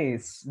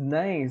 nice,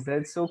 nice.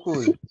 That's so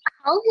cool. See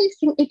how he's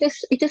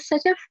it is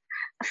such a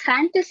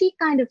fantasy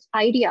kind of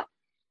idea,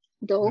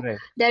 though Right.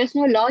 there is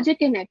no logic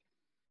in it.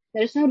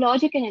 There is no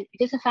logic in it.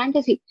 It is a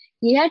fantasy,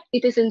 yet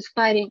it is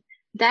inspiring.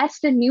 That's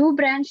the new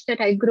branch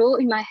that I grow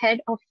in my head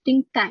of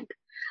think tank.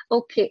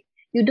 Okay,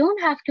 you don't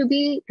have to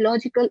be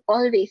logical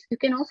always. You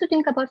can also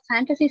think about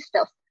fantasy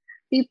stuff.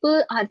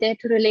 People are there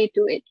to relate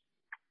to it.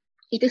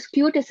 It is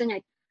cute, isn't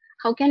it?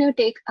 How can you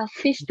take a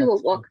fish to a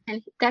That's walk true.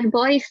 and that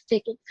boy is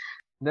taking?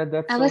 I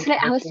That's was so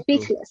true.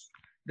 speechless.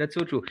 That's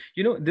so true.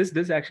 You know,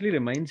 this actually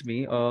reminds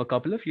me. A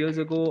couple of years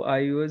ago,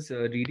 I was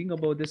reading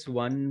about this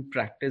one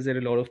practice that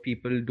a lot of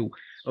people do.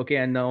 Okay,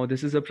 and now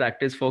this is a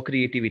practice for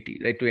creativity,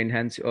 right? To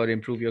enhance or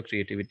improve your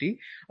creativity.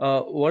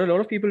 What a lot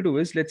of people do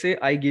is, let's say,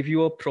 I give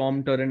you a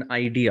prompt or an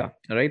idea,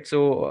 right?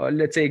 So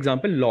let's say,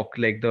 example, lock,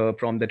 like the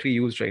prompt that we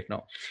use right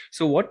now.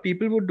 So what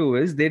people would do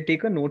is they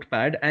take a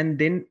notepad and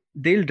then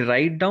they'll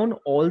write down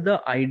all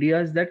the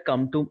ideas that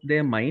come to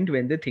their mind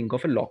when they think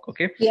of a lock.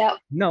 Okay, Yeah.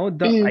 now,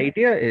 the Mm.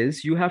 idea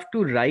is you have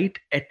to write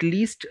at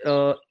least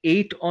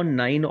 8 or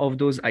 9 of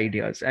those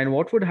ideas. And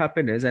what would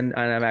happen is, and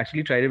I've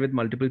actually tried it with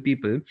multiple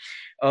people,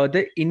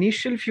 the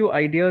initial few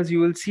ideas you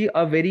will see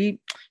are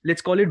very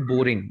let's call it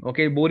boring.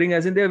 Okay, boring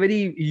as in they're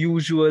very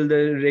usual,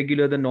 the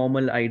regular, the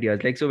normal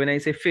ideas. Like, so when I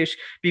say fish,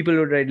 people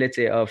would write, let's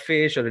say, a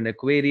fish or an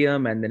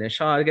aquarium and then a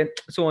shark and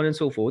so on and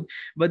so forth.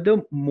 But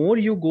the more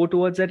you go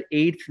towards that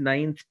 8th,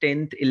 9th,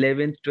 10th,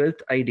 11th,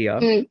 12th idea,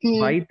 Mm-hmm.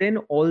 by then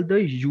all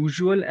the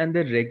usual and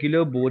the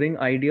regular boring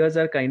ideas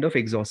are kind of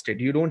exhausted.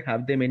 You don't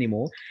have them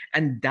anymore.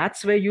 And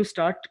that's where you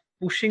start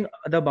pushing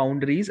the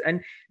boundaries,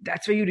 and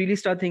that's where you really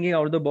start thinking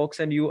out of the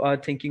box, and you are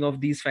thinking of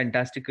these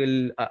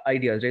fantastical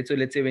ideas, right? So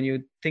let's say when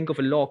you think of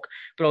a lock,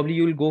 probably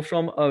you'll go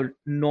from a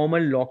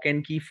normal lock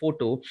and key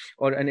photo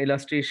or an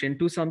illustration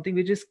to something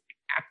which is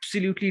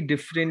absolutely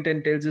different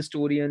and tells a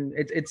story, and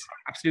it's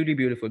absolutely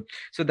beautiful.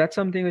 So that's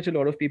something which a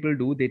lot of people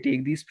do. They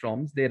take these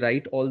prompts, they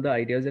write all the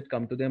ideas that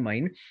come to their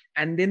mind,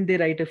 and then they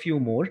write a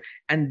few more,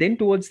 and then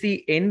towards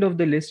the end of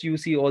the list you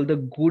see all the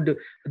good,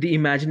 the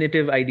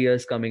imaginative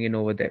ideas coming in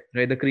over there,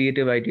 right? The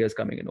creative ideas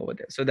coming in over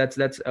there. So that's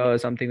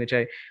something which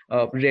I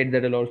read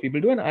that a lot of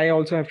people do, and I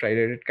also have tried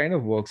it. It kind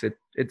of works.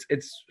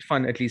 It's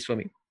fun, at least for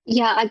me.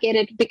 Yeah, I get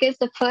it. Because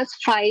the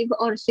first 5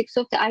 or 6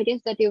 of the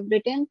ideas that you've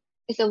written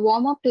is a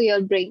warm up to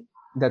your brain.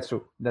 That's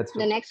true. That's The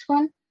true. next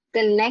one,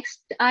 the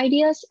next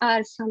ideas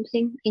are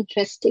something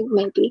interesting,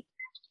 maybe.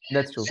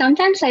 That's true.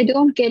 Sometimes I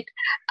don't get,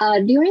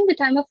 during the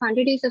time of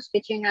 100 days of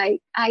sketching, I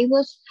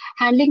was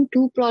handling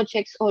 2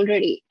 projects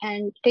already,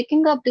 and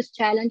taking up this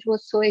challenge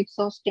was so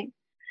exhausting.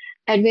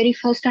 At very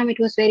first time, it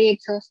was very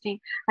exhausting.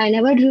 I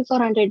never drew for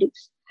 100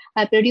 days.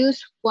 I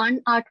produced one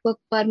artwork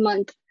per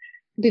month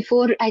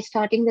before I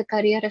starting the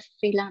career as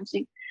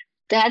freelancing.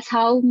 That's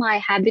how my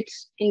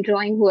habits in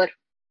drawing were.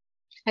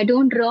 I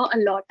don't draw a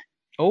lot.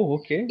 Oh,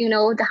 okay. The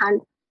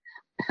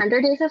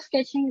 100 days of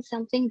sketching is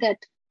something that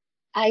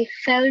I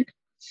felt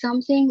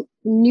something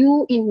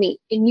new in me,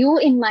 new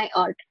in my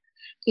art.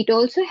 It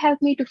also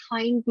helped me to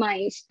find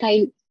my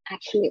style,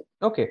 actually.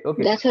 Okay,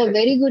 okay. That's a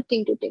very good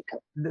thing to take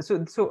up.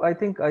 So I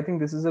think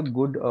this is a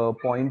good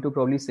point to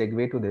probably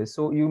segue to this.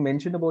 So you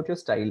mentioned about your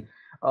style.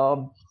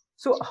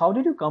 So how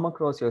did you come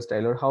across your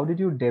style, or how did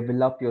you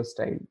develop your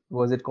style?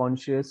 Was it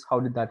conscious? How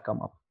did that come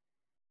up?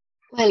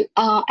 Well,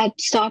 at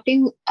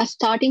starting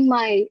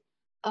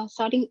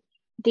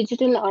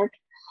digital art,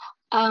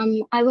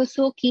 I was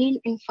so keen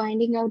in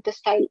finding out the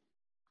style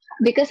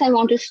because I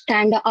want to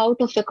stand out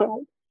of the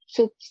crowd.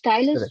 So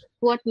style is Correct.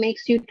 what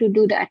makes you to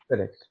do that,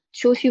 Correct.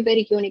 shows you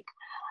very unique.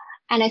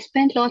 And I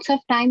spent lots of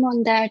time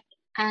on that,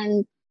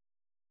 and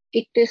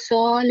it is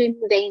all in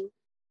vain.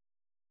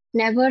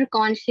 Never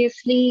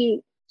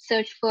consciously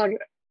search for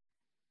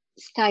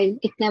style.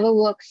 It never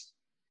works.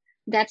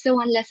 That's the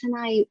one lesson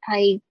I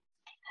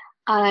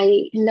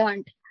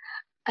learned.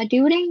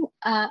 During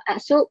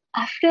so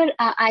after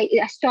I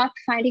stopped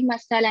finding my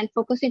style and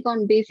focusing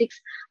on basics.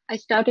 I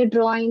started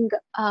drawing.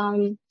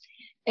 I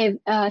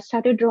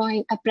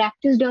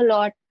practiced a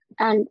lot,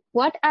 and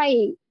what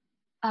I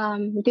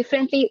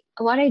differently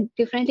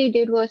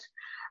did was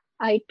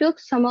I took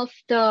some of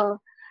the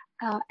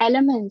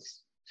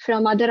elements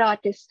from other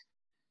artists.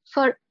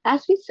 For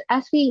as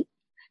we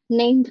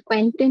named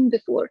Quentin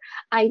before,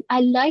 I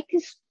like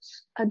his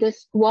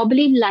this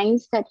wobbly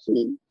lines that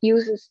he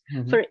uses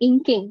Mm-hmm. for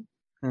inking.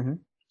 Mm-hmm.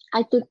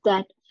 I took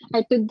that.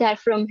 I took that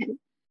from him.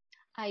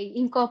 I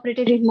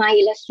incorporated in my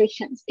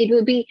illustrations. It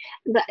will be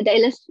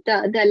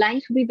the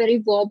lines will be very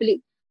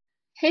wobbly.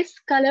 His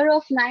color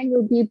of line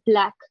will be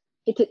black.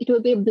 It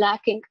will be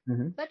black ink.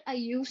 Mm-hmm. But I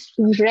used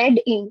red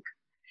ink.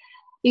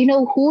 You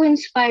know who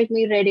inspired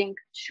me? Red ink.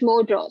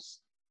 Schmo draws.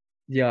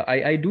 Yeah,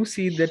 I do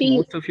see that She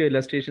most of your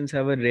illustrations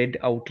have a red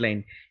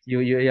outline. You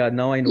yeah,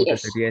 now I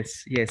notice it.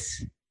 Yes,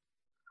 Yes, yes.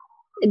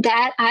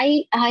 that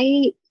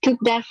I took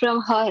that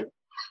from her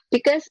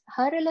because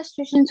her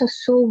illustrations are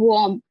so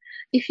warm.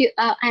 If you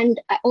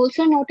and I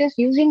also noticed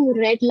using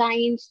red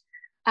lines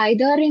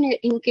either in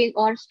inking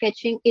or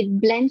sketching, it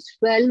blends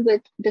well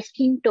with the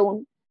skin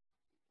tone,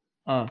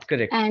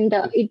 Correct. and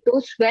it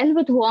goes well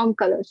with warm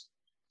colors.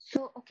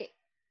 So okay,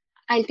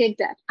 I'll take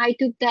that. I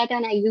took that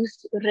and I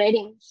used red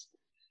inks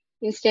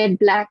instead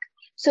black.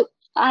 So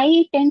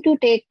I tend to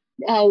take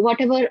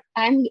whatever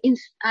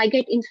I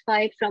get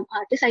inspired from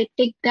artists. I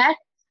take that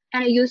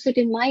and I use it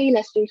in my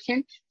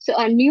illustration. So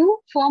a new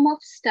form of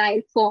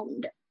style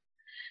formed.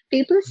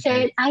 People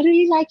said, Nice. "I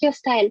really like your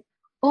style."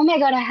 Oh my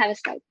god, I have a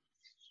style.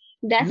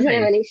 That's the Nice.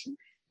 revelation.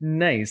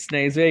 Nice,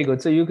 nice, very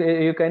good. So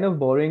you're kind of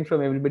borrowing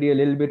from everybody a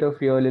little bit of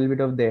here, a little bit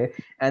of there,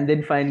 and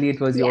then finally it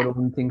was Yeah, your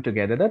own thing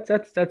together.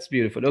 That's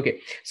beautiful. Okay,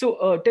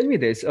 so tell me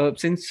this.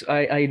 Since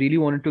I really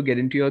wanted to get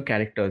into your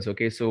characters.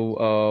 Okay, so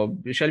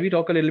shall we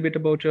talk a little bit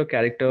about your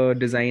character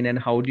design and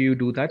how do you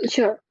do that?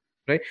 sure.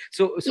 Right.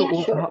 So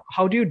Yeah, sure.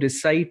 how do you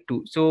decide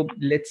to? So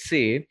let's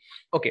say,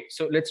 okay,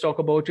 so let's talk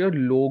about your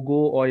logo,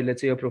 or let's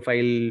say your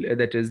profile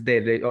that is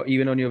there, right? Or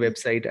even on your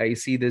website. I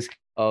see this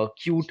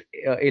cute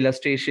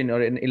illustration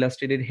or an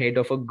illustrated head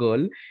of a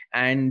girl,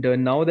 and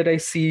now that I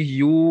see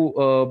you,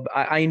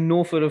 I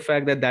know for a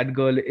fact that that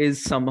girl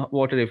is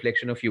somewhat a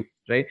reflection of you,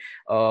 right?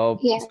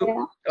 Yeah, So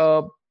yeah.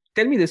 uh,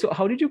 tell me this. So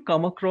how did you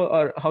come across,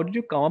 or how did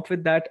you come up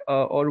with that,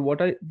 or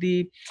what are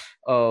the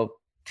uh,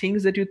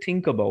 things that you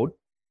think about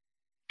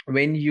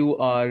when you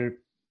are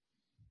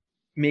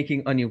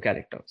making a new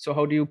character? So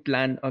how do you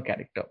plan a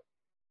character?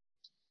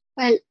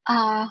 Well,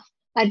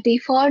 a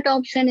default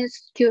option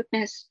is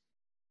cuteness.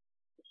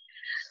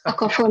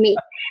 Okay, for me,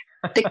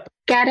 the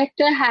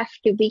character has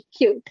to be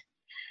cute.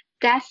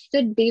 That's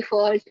the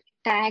default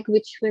tag,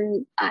 which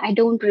will I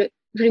don't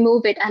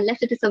remove it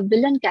unless it is a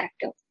villain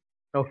character.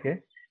 Okay.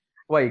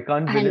 Why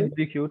can't And villains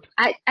be cute?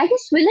 I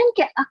guess villain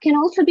can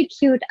also be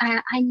cute.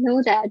 I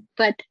know that,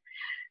 but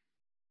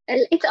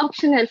it's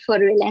optional for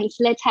villains.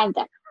 Let's have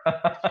that.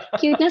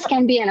 Cuteness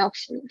can be an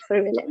option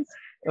for villains.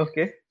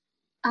 Okay.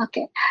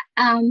 Okay.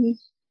 Um,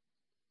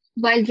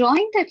 while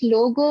drawing that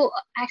logo,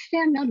 actually,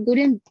 I'm not good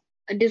in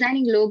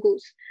designing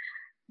logos,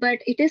 but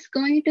it is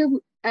going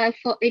to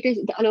for it is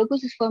the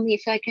logos is for me,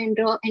 so I can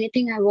draw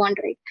anything I want,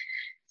 right?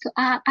 So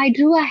I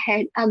drew a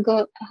head, a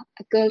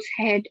girl's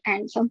head,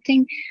 and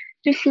something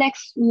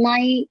reflects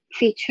my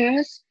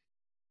features.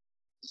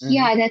 Hmm.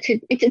 Yeah, that's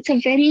it. It's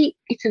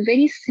a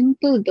very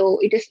simple though.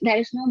 It is there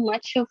is not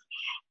much of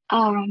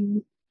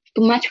um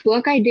much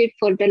work I did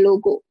for the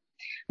logo.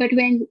 But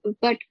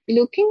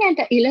looking at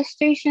the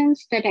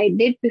illustrations that I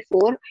did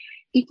before,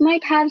 it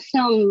might have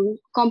some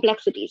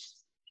complexities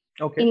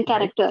Okay. in Right.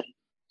 character.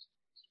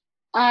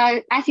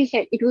 As you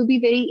said, it will be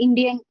very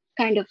Indian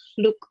kind of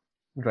look.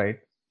 Right.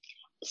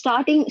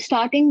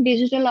 Starting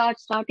digital art,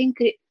 starting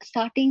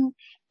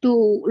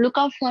to look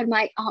out for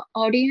my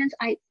audience.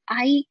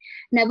 I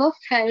never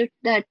felt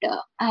that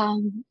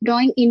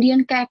drawing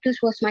Indian characters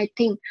was my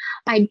thing.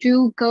 I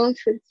drew girls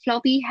with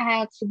floppy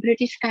hats,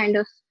 British kind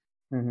of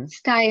Hmm.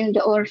 styled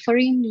or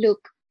foreign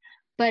look.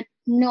 But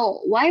no,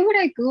 why would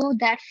I go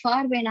that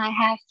far when I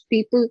have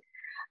people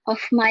of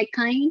my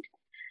kind?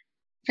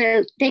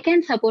 Well, they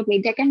can support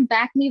me. They can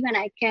back me when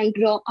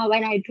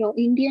when I draw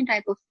Indian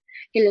type of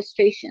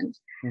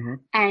illustrations, Hmm.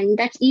 and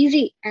that's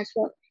easy as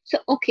well. So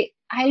okay,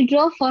 I'll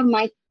draw for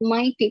my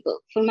people,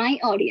 for my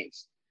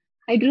audience.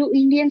 I drew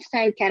Indian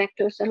style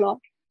characters a lot,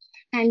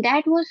 and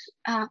that was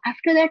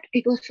after that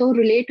it was so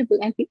relatable,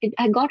 and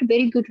I got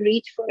very good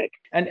reach for it.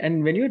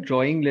 And when you're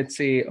drawing, let's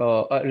say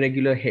a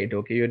regular head,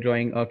 okay, you're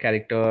drawing a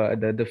character,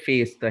 the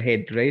face, the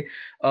head, right?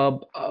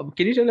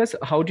 Can you tell us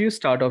how do you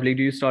start off? Like,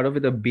 do you start off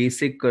with a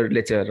basic,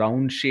 let's say, a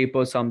round shape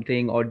or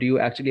something, or do you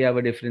actually have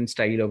a different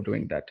style of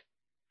doing that?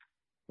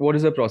 What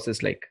is the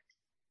process like?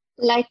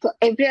 Like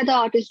every other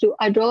artist do,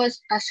 I draw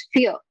a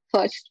sphere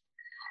first,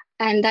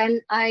 and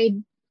then I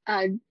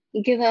uh,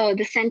 give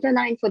the center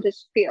line for the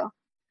sphere,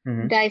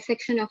 Mm-hmm.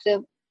 dissection of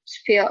the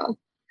sphere.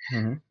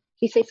 Mm-hmm.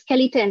 It's a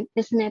skeleton,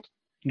 isn't it?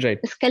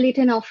 Right. The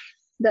skeleton of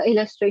the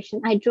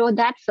illustration. I draw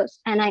that first,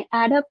 and I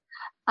add up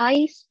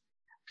eyes,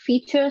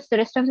 features, the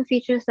rest of the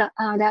features, the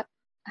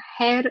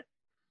hair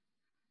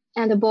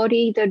and the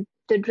body,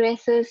 the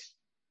dresses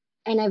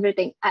and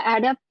everything. I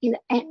add up in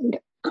the end.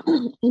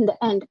 In the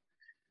end,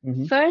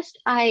 Mm-hmm. first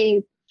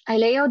I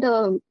lay out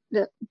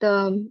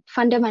the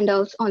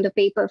fundamentals on the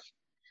paper.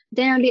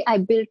 Then only I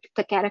build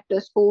the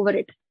characters over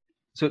it.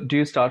 So do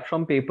you start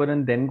from paper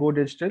and then go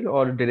digital,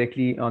 or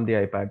directly on the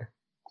iPad?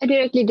 I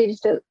directly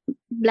digital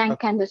blank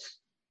canvas.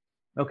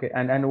 Okay.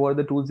 And what are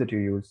the tools that you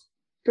use?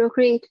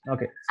 Procreate,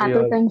 Okay. So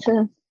Apple you're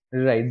Pencil.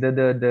 right,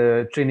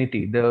 the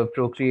Trinity, the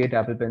Procreate,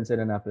 Apple Pencil,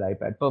 and Apple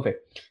iPad.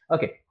 Perfect.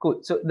 Okay, cool.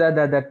 So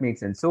that makes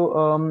sense.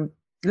 So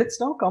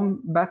let's now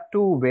come back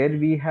to where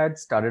we had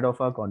started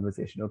off our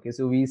conversation. Okay,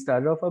 so we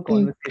started off our Mm.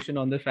 conversation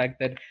on the fact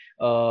that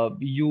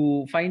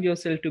you find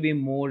yourself to be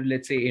more,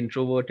 let's say,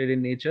 introverted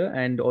in nature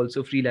and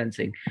also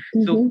freelancing.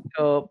 So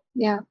Mm-hmm.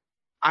 Yeah.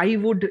 I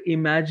would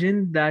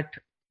imagine that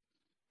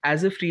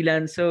as a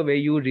freelancer where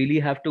you really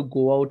have to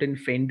go out and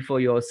fend for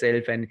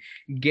yourself and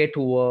get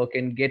work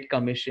and get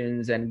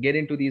commissions and get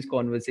into these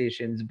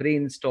conversations,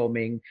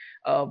 brainstorming,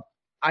 uh,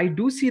 I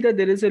do see that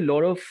there is a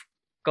lot of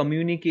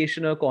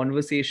communication or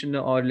conversation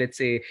or let's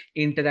say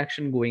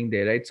interaction going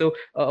there, right? So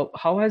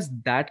how has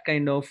that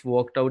kind of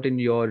worked out in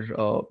your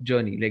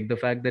journey, like the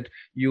fact that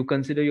you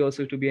consider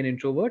yourself to be an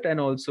introvert and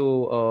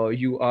also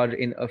you are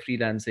in a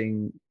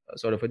freelancing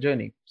sort of a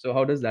journey, so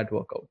how does that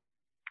work out?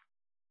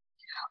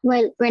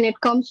 Well, when it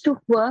comes to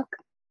work,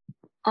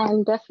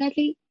 I'm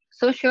definitely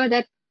so sure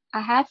that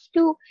I have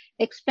to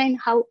explain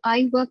how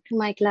I work to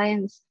my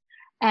clients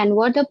and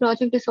what the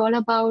project is all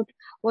about,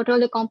 what all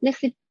the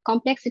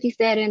complexities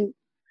therein,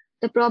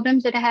 the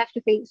problems that I have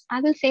to face.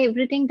 I will say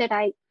everything that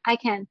I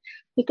can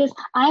because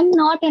I'm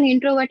not an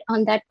introvert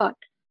on that part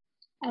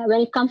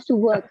when it comes to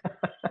work.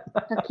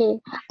 Okay.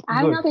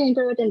 I'm Good. not an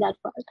introvert in that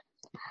part.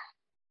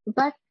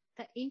 But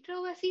the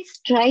introversy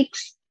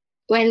strikes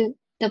when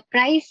the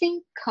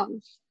pricing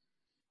comes.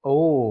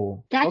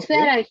 Oh, That's okay.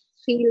 where I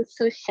feel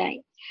so shy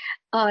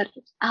or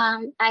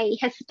I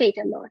hesitate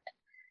a lot.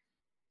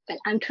 Well,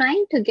 I'm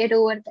trying to get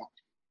over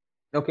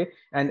that. Okay.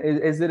 And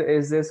is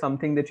there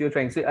something that you're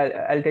trying to say?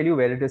 I'll tell you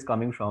where it is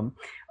coming from.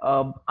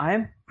 I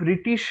am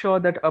pretty sure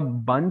that a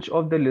bunch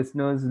of the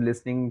listeners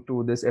listening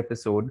to this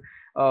episode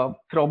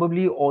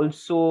probably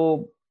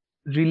also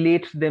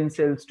relate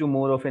themselves to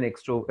more of an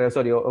extro,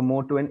 sorry, or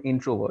more to an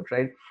introvert,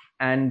 right?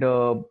 And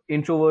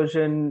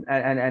introversion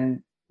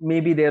and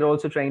maybe they're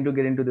also trying to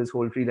get into this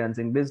whole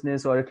freelancing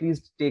business, or at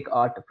least take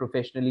art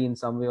professionally in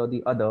some way or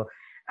the other.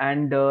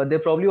 And they're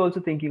probably also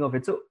thinking of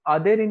it. So are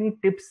there any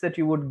tips that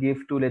you would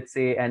give to, let's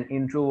say, an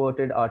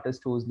introverted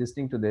artist who's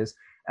listening to this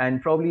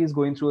and probably is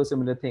going through a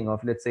similar thing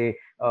of, let's say,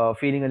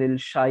 feeling a little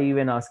shy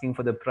when asking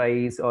for the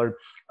price, or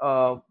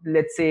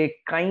let's say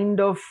kind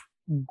of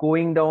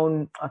going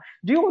down,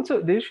 do you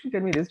also, they should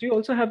tell me this, do you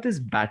also have this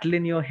battle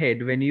in your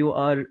head when you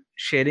are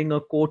sharing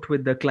a quote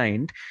with the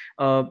client?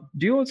 Do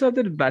you also have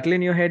that battle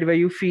in your head where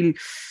you feel,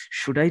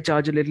 should I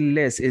charge a little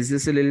less, is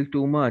this a little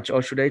too much,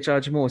 or should I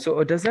charge more?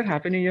 So does that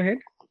happen in your head?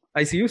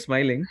 I see you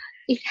smiling.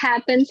 It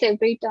happens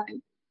every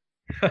time.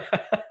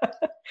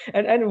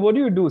 And what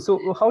do you do? So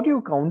how do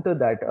you counter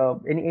that?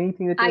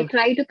 Anything that you I have?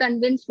 try to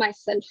convince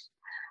myself.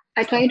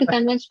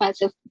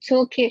 It's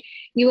okay.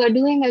 You are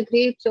doing a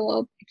great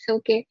job. It's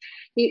okay.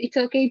 It's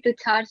okay to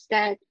charge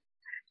that.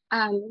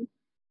 Um,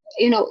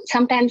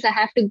 sometimes I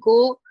have to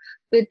go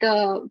with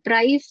the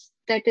price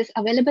that is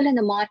available in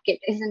the market,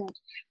 isn't it?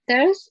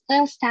 There's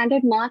a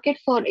standard market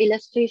for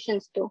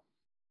illustrations too.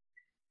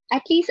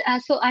 At least,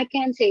 so I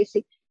can say,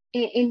 see,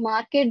 in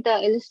market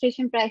the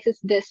illustration price is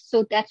this,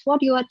 so that's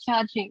what you are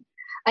charging.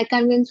 I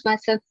convince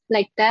myself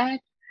like that.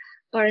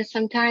 Or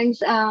sometimes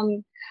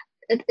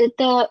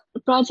the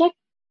project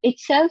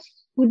itself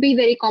would be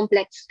very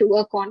complex to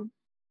work on,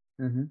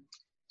 Mhm.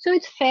 so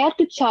it's fair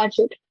to charge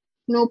it.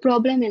 No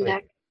problem in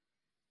that. Correct.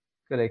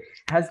 Correct.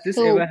 Has this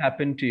ever So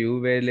happened to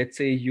you where, let's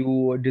say,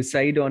 you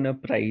decide on a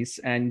price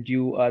and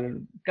you are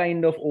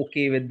kind of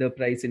okay with the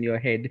price in your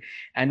head,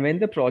 and when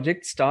the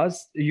project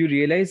starts, you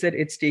realize that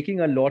it's taking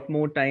a lot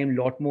more time,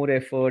 lot more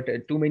effort,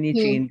 too many hmm,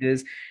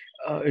 changes.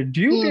 Do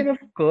you hmm, kind of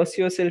curse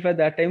yourself at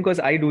that time? Because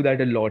I do that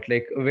a lot.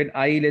 Like when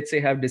I, let's say,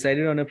 have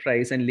decided on a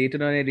price and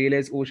later on I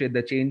realize, oh shit,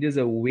 the changes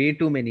are way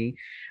too many.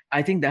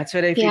 I think that's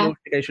where I feel, yeah,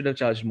 okay, I should have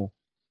charged more.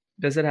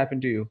 Does that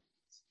happen to you?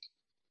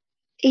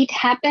 it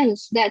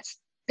happens. That's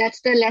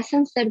the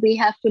lessons that we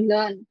have to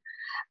learn.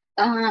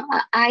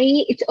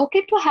 I It's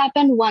okay to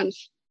happen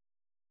once,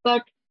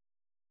 but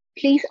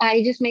please,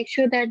 I just make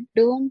sure that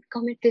don't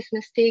commit this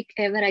mistake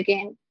ever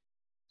again.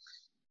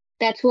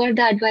 That's what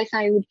the advice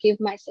I would give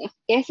myself.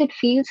 Yes, it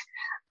feels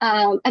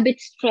a bit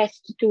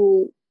stressed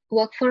to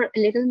work for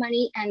little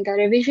money and the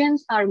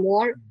revisions are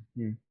more.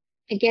 Hmm.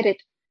 I get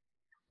it.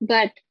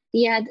 But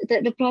yeah,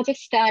 the project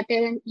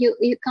started and you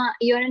can't,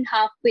 you're in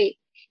halfway.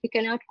 You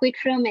cannot quit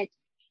from it.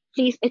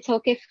 Please, it's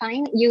okay,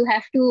 fine. You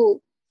have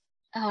to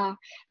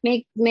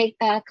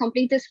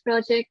complete this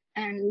project,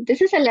 and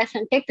this is a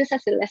lesson. Take this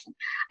as a lesson.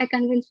 I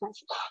convince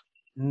myself.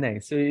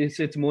 Nice. So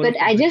it's more But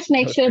of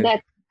convincing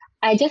yourself.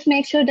 I just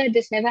make sure that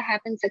this never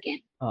happens again.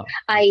 Ah,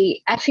 I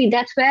actually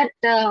that's where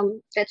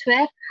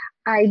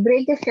I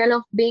break the shell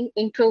of being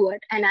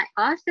introvert, and I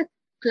ask the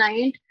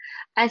client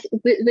as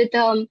with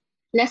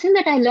lesson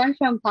that I learned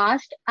from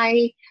past.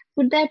 I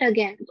put that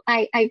again.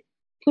 I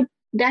put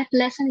that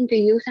lesson into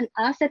use and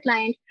ask the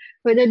client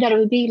whether there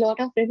will be a lot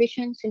of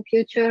revisions in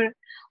future,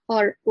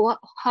 or what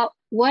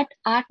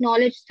art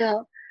knowledge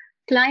the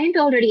client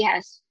already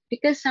has.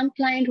 Because some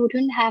client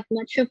wouldn't have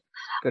much of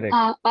correct.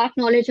 art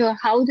knowledge or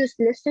how this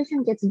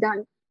illustration gets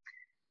done.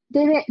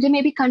 They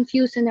may be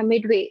confused in the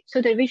midway,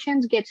 so the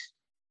revisions gets,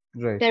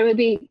 Right. there will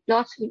be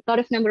lot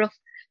of number of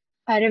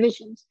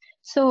revisions.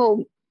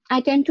 So I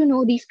tend to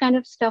know these kind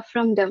of stuff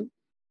from them,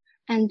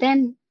 and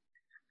then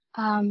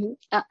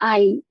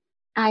I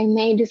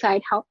may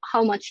decide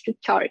how much to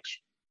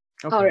charge,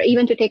 Okay. or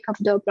even to take up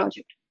the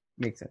project.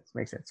 Makes sense.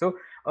 Makes sense. So,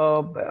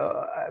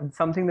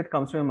 something that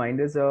comes to my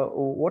mind is,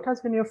 what has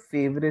been your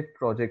favorite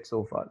project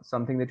so far?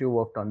 Something that you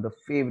worked on, the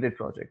favorite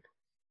project.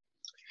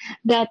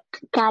 That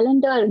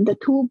calendar, the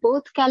two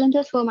both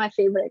calendars were my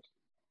favorite.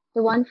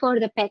 The one for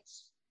the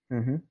pets,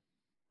 Mm-hmm.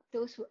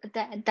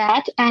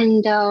 that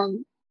and uh,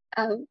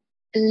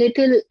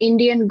 Little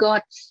Indian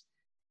Gods.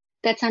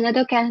 That's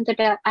another calendar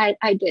that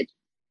I did.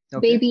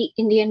 Okay. Baby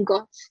Indian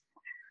Gods.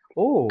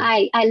 Oh,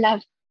 I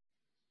love.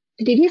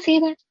 Did you say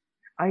that?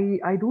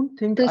 I don't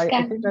think Those I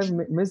think I've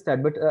calendars. missed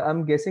that, but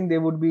I'm guessing they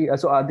would be.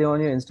 So, are they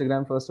on your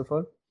Instagram first of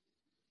all?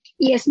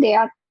 Yes, they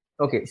are.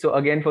 Okay, so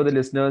again, for the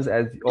listeners,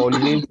 as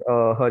always,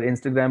 her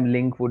Instagram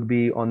link would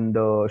be on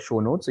the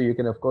show notes, so you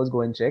can of course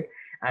go and check.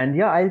 And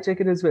yeah, I'll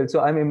check it as well. So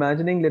I'm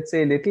imagining, let's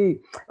say, little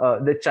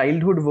the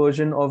childhood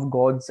version of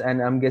gods,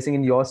 and I'm guessing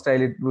in your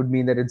style, it would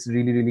mean that it's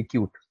really really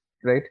cute,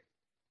 right?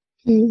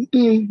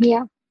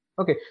 Yeah.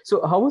 Okay,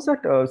 so how was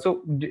that?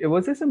 So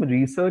was there some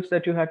research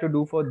that you had to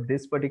do for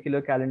this particular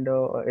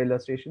calendar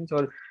illustrations,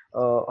 or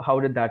how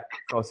did that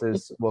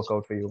process work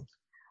out for you?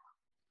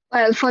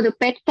 Well, for the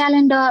pet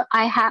calendar,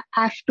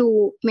 have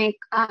to make.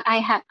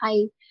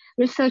 I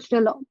researched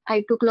a lot.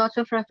 I took lots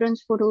of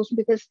reference photos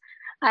because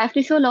I have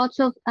to show lots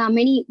of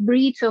many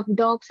breeds of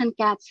dogs and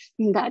cats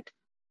in that,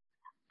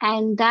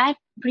 and that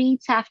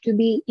breeds have to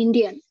be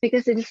Indian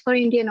because it is for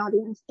Indian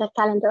audience. That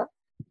calendar.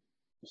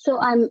 So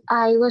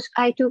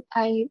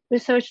I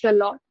researched a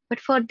lot. But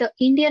for the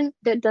Indian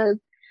the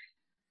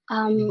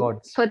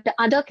Gods. for the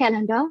other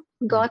calendar,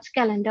 Hmm. God's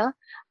calendar,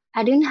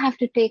 I didn't have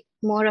to take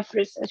more of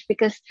research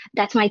because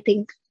that's my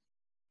thing.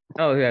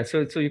 Oh yeah,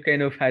 so you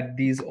kind of had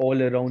these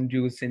all around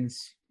you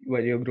since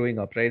while you're growing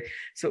up, right?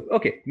 So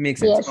okay,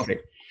 makes sense. Yes. Okay,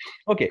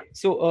 okay.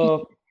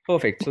 So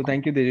perfect. So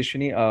thank you,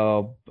 Tejashwini.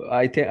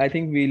 I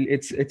think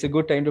it's a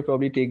good time to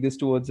probably take this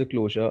towards a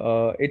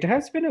closure. It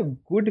has been a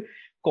good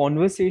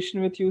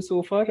conversation with you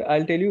so far.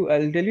 I'll tell you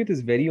this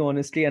very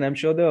honestly, and I'm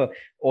sure the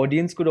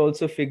audience could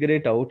also figure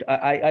it out.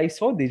 I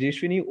saw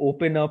Tejashwini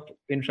open up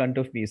in front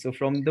of me. So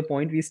from the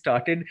point we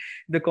started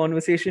the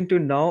conversation to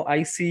now,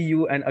 I see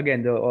you, and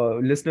again the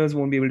listeners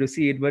won't be able to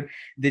see it, but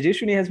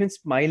Tejashwini has been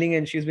smiling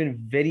and she's been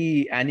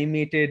very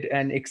animated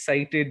and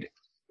excited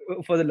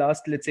for the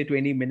last, let's say,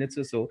 20 minutes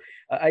or so.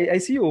 I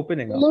see you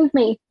opening up.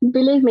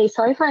 Believe me,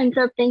 sorry for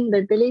interrupting,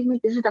 but believe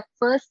me, this is the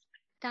first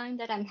time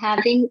that I'm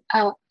having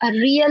a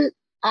real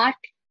art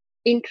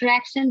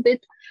interaction with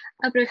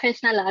a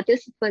professional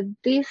artist for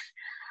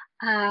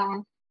uh,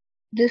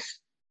 this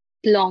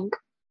long,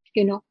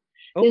 you know.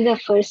 This is Okay. the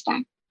first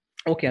time.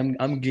 Okay,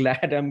 I'm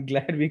glad. I'm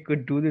glad we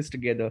could do this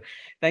together.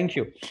 Thank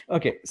you.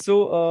 Okay,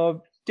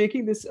 so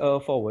taking this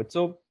forward.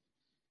 So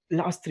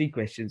last three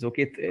questions.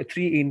 Okay,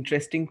 three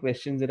interesting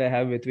questions that I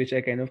have with which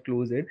I kind of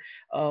close it.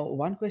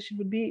 One question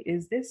would be: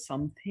 is there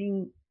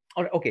something?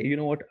 Or okay, you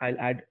know what? I'll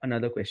add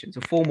another question.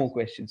 So four more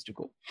questions to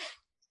go.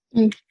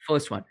 Mm.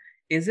 First one: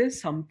 is there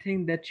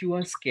something that you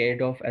are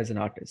scared of as an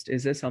artist?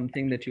 Is there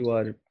something that you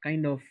are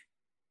kind of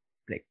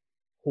like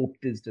hope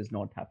this does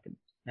not happen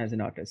as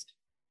an artist?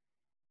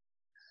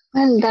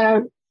 Well, there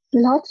are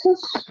lots of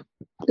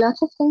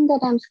lots of things that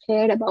I'm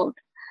scared about.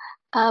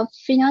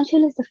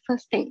 Financial is the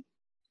first thing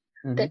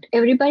Mm-hmm. that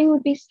everybody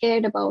would be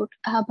scared about,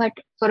 but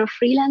for a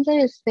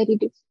freelancer, it's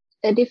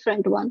a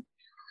different one.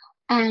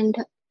 And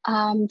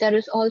there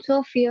is also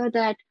a fear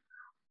that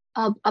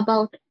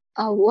about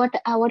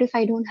what if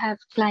I don't have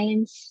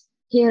clients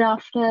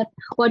hereafter?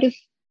 What if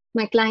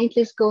my client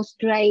list goes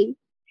dry?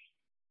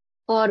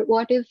 Or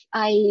what if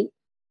I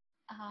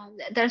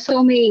there are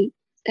so many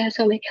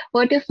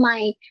what if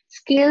my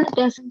skill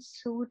doesn't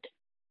suit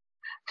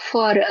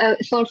for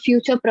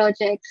future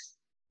projects?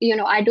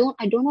 I don't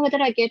know whether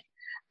I get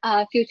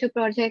future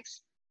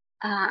projects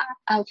uh,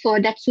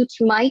 for that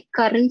suits my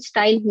current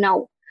style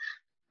now.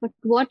 But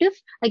what if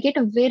I get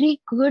a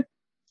very good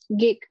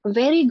gig,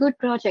 very good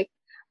project,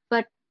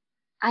 but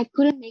I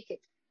couldn't make it?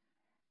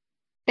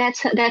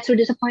 That's so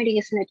disappointing,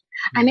 isn't it?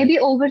 I may Right. be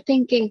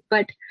overthinking,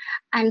 but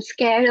I'm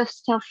scared of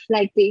stuff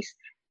like this.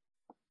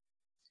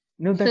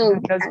 No, So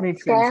that does I'm make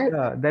sense. scared.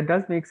 Yeah, that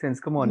does make sense.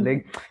 Come on, Mhm.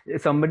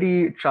 like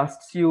somebody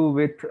trusts you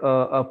with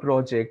a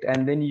project,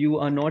 and then you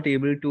are not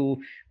able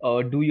to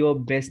do your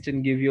best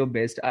and give your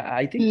best.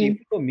 I think Mm.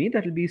 even for me,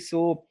 that'll be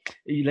so,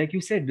 like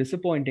you said,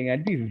 disappointing.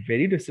 I'd be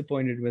very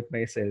disappointed with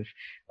myself.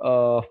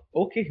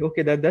 Okay,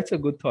 that's a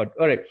good thought.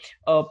 All right.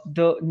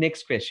 The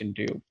next question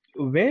to you: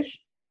 where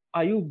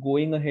are you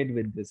going ahead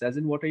with this? As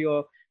in, what are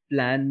your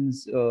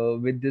plans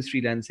with this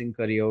freelancing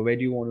career? Where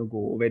do you want to go?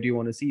 Where do you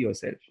want to see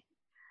yourself?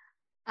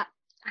 I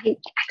I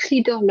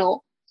actually don't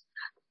know.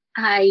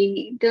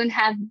 I don't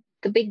have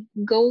the big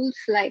goals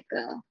like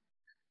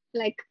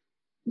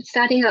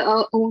starting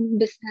our own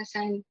business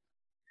and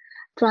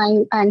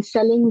trying and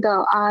selling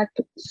the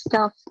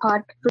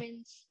art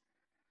prints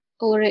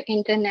over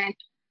internet.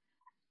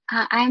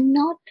 I'm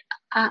not.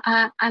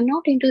 I'm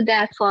not into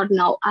that for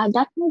now.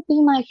 That might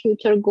be my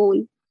future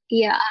goal.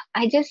 Yeah,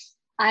 I just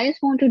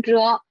want to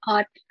draw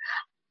art.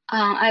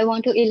 I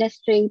want to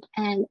illustrate,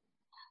 and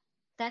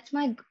that's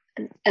my.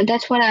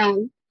 That's what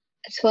I'm.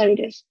 That's what it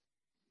is.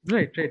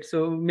 Right.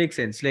 So makes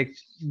sense. Like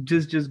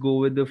just go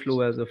with the flow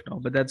as of now.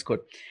 But that's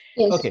good.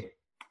 Yes. Okay.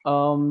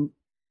 Um,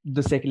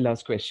 the second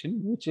last question,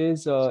 which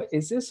is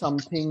there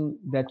something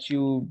that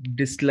you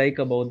dislike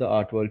about the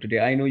art world today?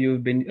 I know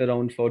you've been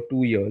around for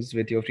 2 years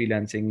with your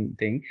freelancing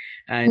thing,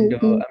 and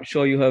Mm-hmm. I'm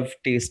sure you have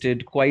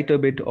tasted quite a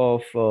bit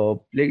of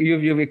like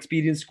you've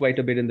experienced quite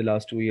a bit in the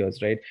last 2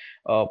 years, right?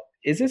 Uh,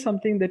 is there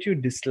something that you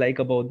dislike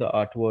about the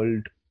art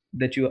world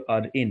that you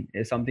are in?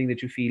 Is something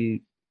that you feel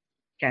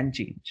can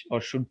change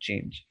or should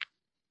change?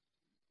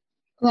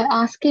 We're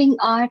asking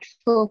art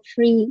for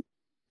free.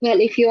 Well,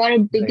 if you are a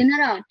Right.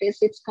 beginner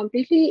artist, it's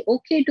completely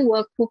okay to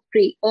work for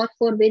free or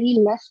for very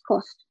less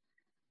cost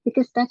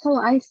because that's how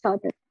I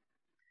started.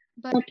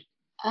 But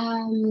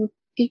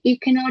you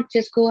cannot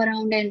just go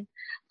around and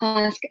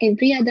ask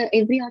every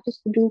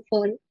artist to do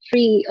for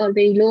free or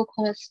very low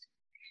cost.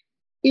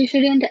 You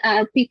shouldn't.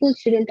 People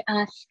shouldn't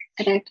ask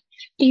that.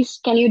 Please,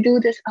 can you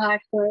do this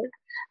art for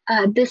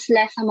this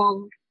less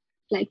amount?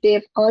 Like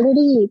they're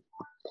already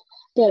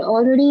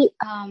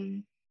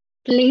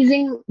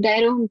placing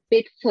their own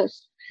bid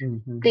first.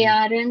 They Mm-hmm.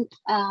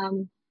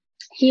 aren't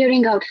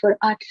hearing out for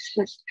artists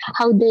first,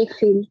 how they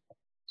feel,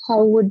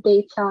 how would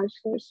they charge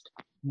first.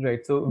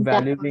 Right. So That one.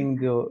 valuing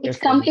the It's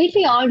effort.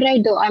 completely all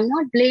right though. I'm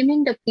not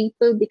blaming the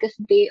people because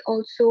they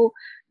also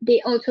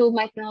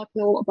might not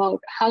know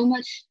about how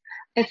much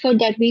effort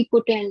that we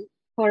put in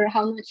or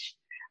how much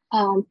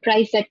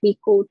price that we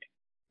quote.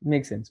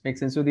 Makes sense. Makes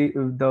sense. So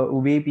the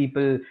way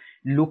people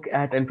look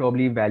at and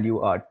probably value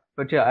art.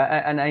 But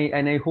yeah,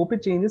 and I hope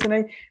it changes.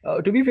 And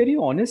to be very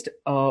honest,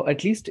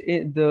 at least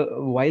the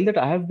while that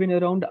I have been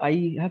around,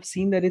 I have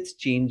seen that it's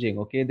changing.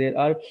 Okay, there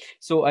are,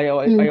 so I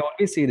Mm.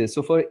 always say this.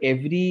 So for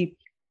every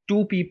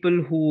two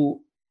people who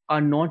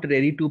are not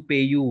ready to pay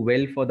you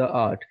well for the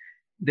art,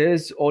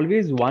 there's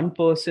always one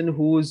person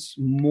who's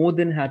more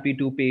than happy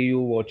to pay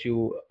you what you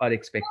are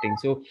expecting.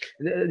 So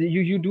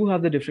you do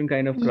have the different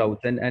kind of Mm.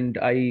 crowds, and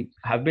I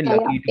have been Yeah,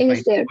 yeah, lucky to it is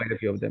find there. quite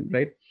a few of them,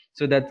 right?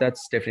 So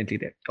that's definitely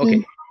there. Okay.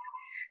 Mm.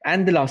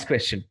 And the last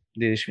question,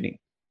 Deshwini,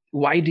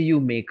 why do you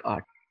make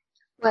art?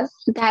 Well,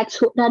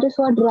 that is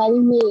what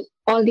driving me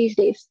all these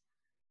days.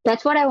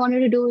 That's what I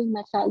wanted to do in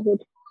my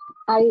childhood.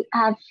 I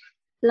have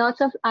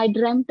I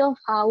dreamt of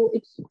how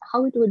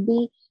it would be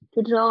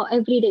to draw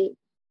every day,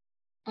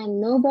 and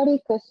nobody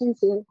questions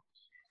you.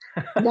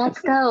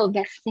 That's the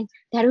best thing.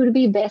 That would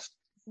be best,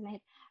 isn't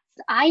it?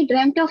 So I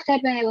dreamt of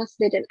that when I was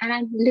little, and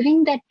I'm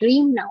living that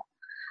dream now,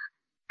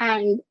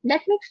 and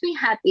that makes me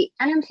happy,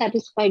 and I'm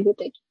satisfied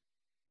with it.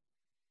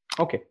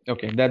 Okay.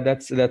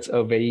 That's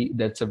a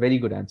very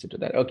good answer to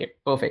that. Okay,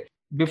 perfect.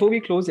 Before we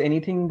close,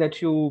 anything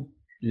that you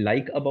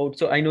like about?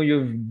 So I know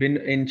you've been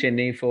in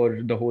Chennai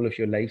for the whole of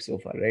your life so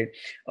far, right?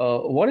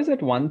 What is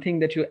that one thing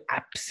that you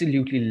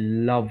absolutely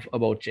love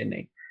about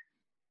Chennai?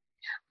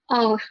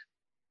 Oh,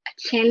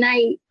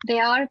 Chennai,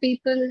 there are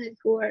people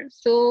who are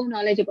so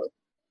knowledgeable.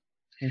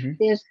 Hmm.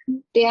 They're,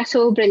 they are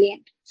so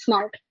brilliant,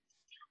 smart.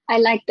 I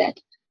like that.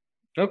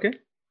 Okay,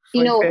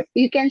 You fine, fair. know,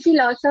 you can see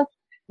lots of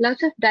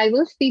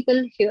diverse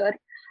people here,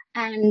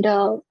 and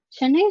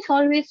Chennai is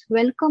always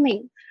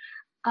welcoming,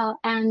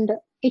 and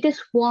it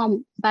is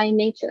warm by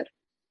nature.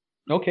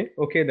 Okay,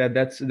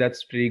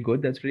 that's pretty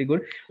good. That's pretty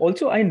good.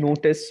 Also, I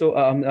noticed. So,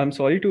 I'm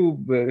sorry to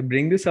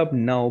bring this up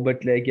now,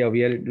 but like, yeah,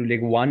 we are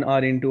like 1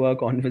 hour into our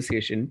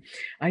conversation.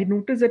 I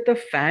noticed that the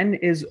fan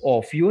is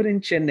off. You're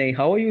in Chennai.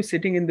 How are you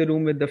sitting in the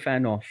room with the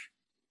fan off?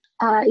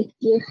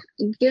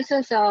 It gives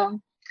us a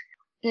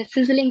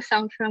sizzling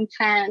sound from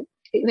fan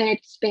when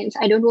it spins.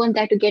 I don't want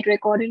that to get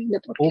recorded in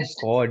the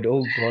podcast.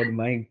 Oh God,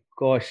 my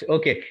gosh.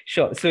 Okay,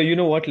 sure. So you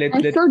know what?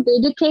 I'm Let so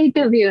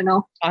dedicated, you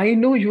know. I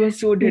know you are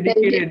so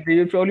Dedicated. dedicated.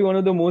 You're probably one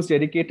of the most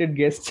dedicated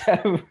guests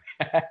I've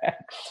had.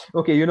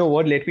 Okay, you know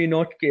what? Let me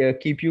not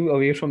keep you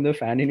away from the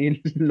fan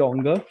any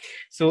longer.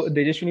 So,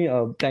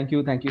 Tejaswini,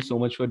 thank you so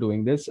much for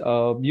doing this.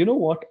 You know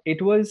what?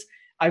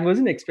 I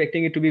wasn't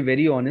expecting it, to be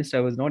very honest. I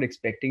was not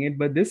expecting it,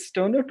 but this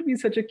turned out to be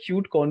such a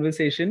cute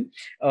conversation.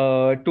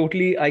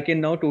 Totally, I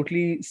can now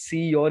totally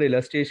see your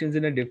illustrations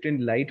in a different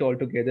light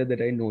altogether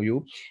that I know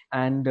you.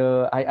 And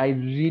I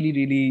really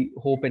really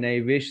hope and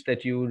I wish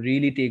that you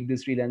really take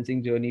this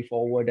freelancing journey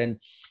forward, and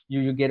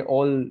you get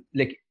all,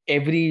 like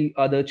every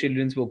other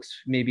children's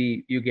books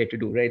maybe you get to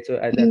do, right? So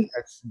Mm,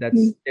 that's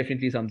mm.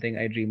 definitely something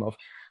I dream of.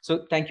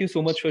 So thank you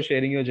so much for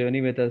sharing your journey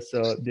with us,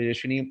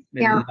 Dejashwini.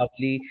 Yeah,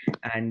 Lovely.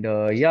 And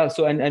yeah,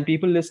 so and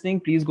people listening,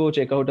 please go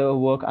check out her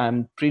work.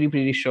 I'm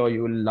pretty sure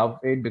you'll love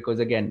it, because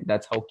again,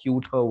 that's how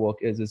cute her work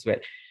is as well.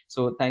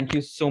 So thank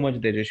you so much,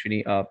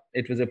 Dejashwini.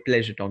 It was a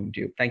pleasure talking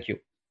to you. Thank you.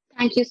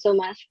 thank you so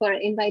much for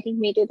inviting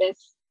me to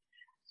this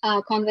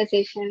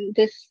conversation.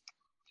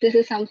 This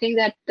is something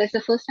that this is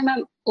the first time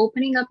I'm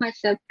opening up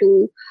myself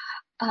to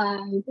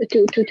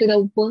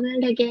the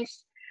world. I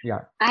guess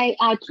Yeah.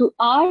 I through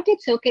art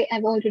it's okay.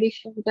 I've already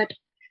shown, but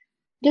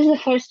this is the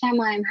first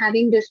time I'm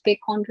having this big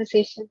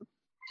conversation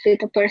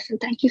with a person.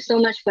 Thank you so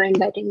much for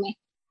inviting me.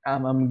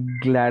 I'm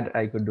glad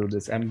I could do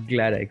this. I'm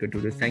glad I could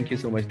do this. Thank you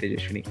so much,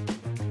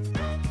 Tejashwini.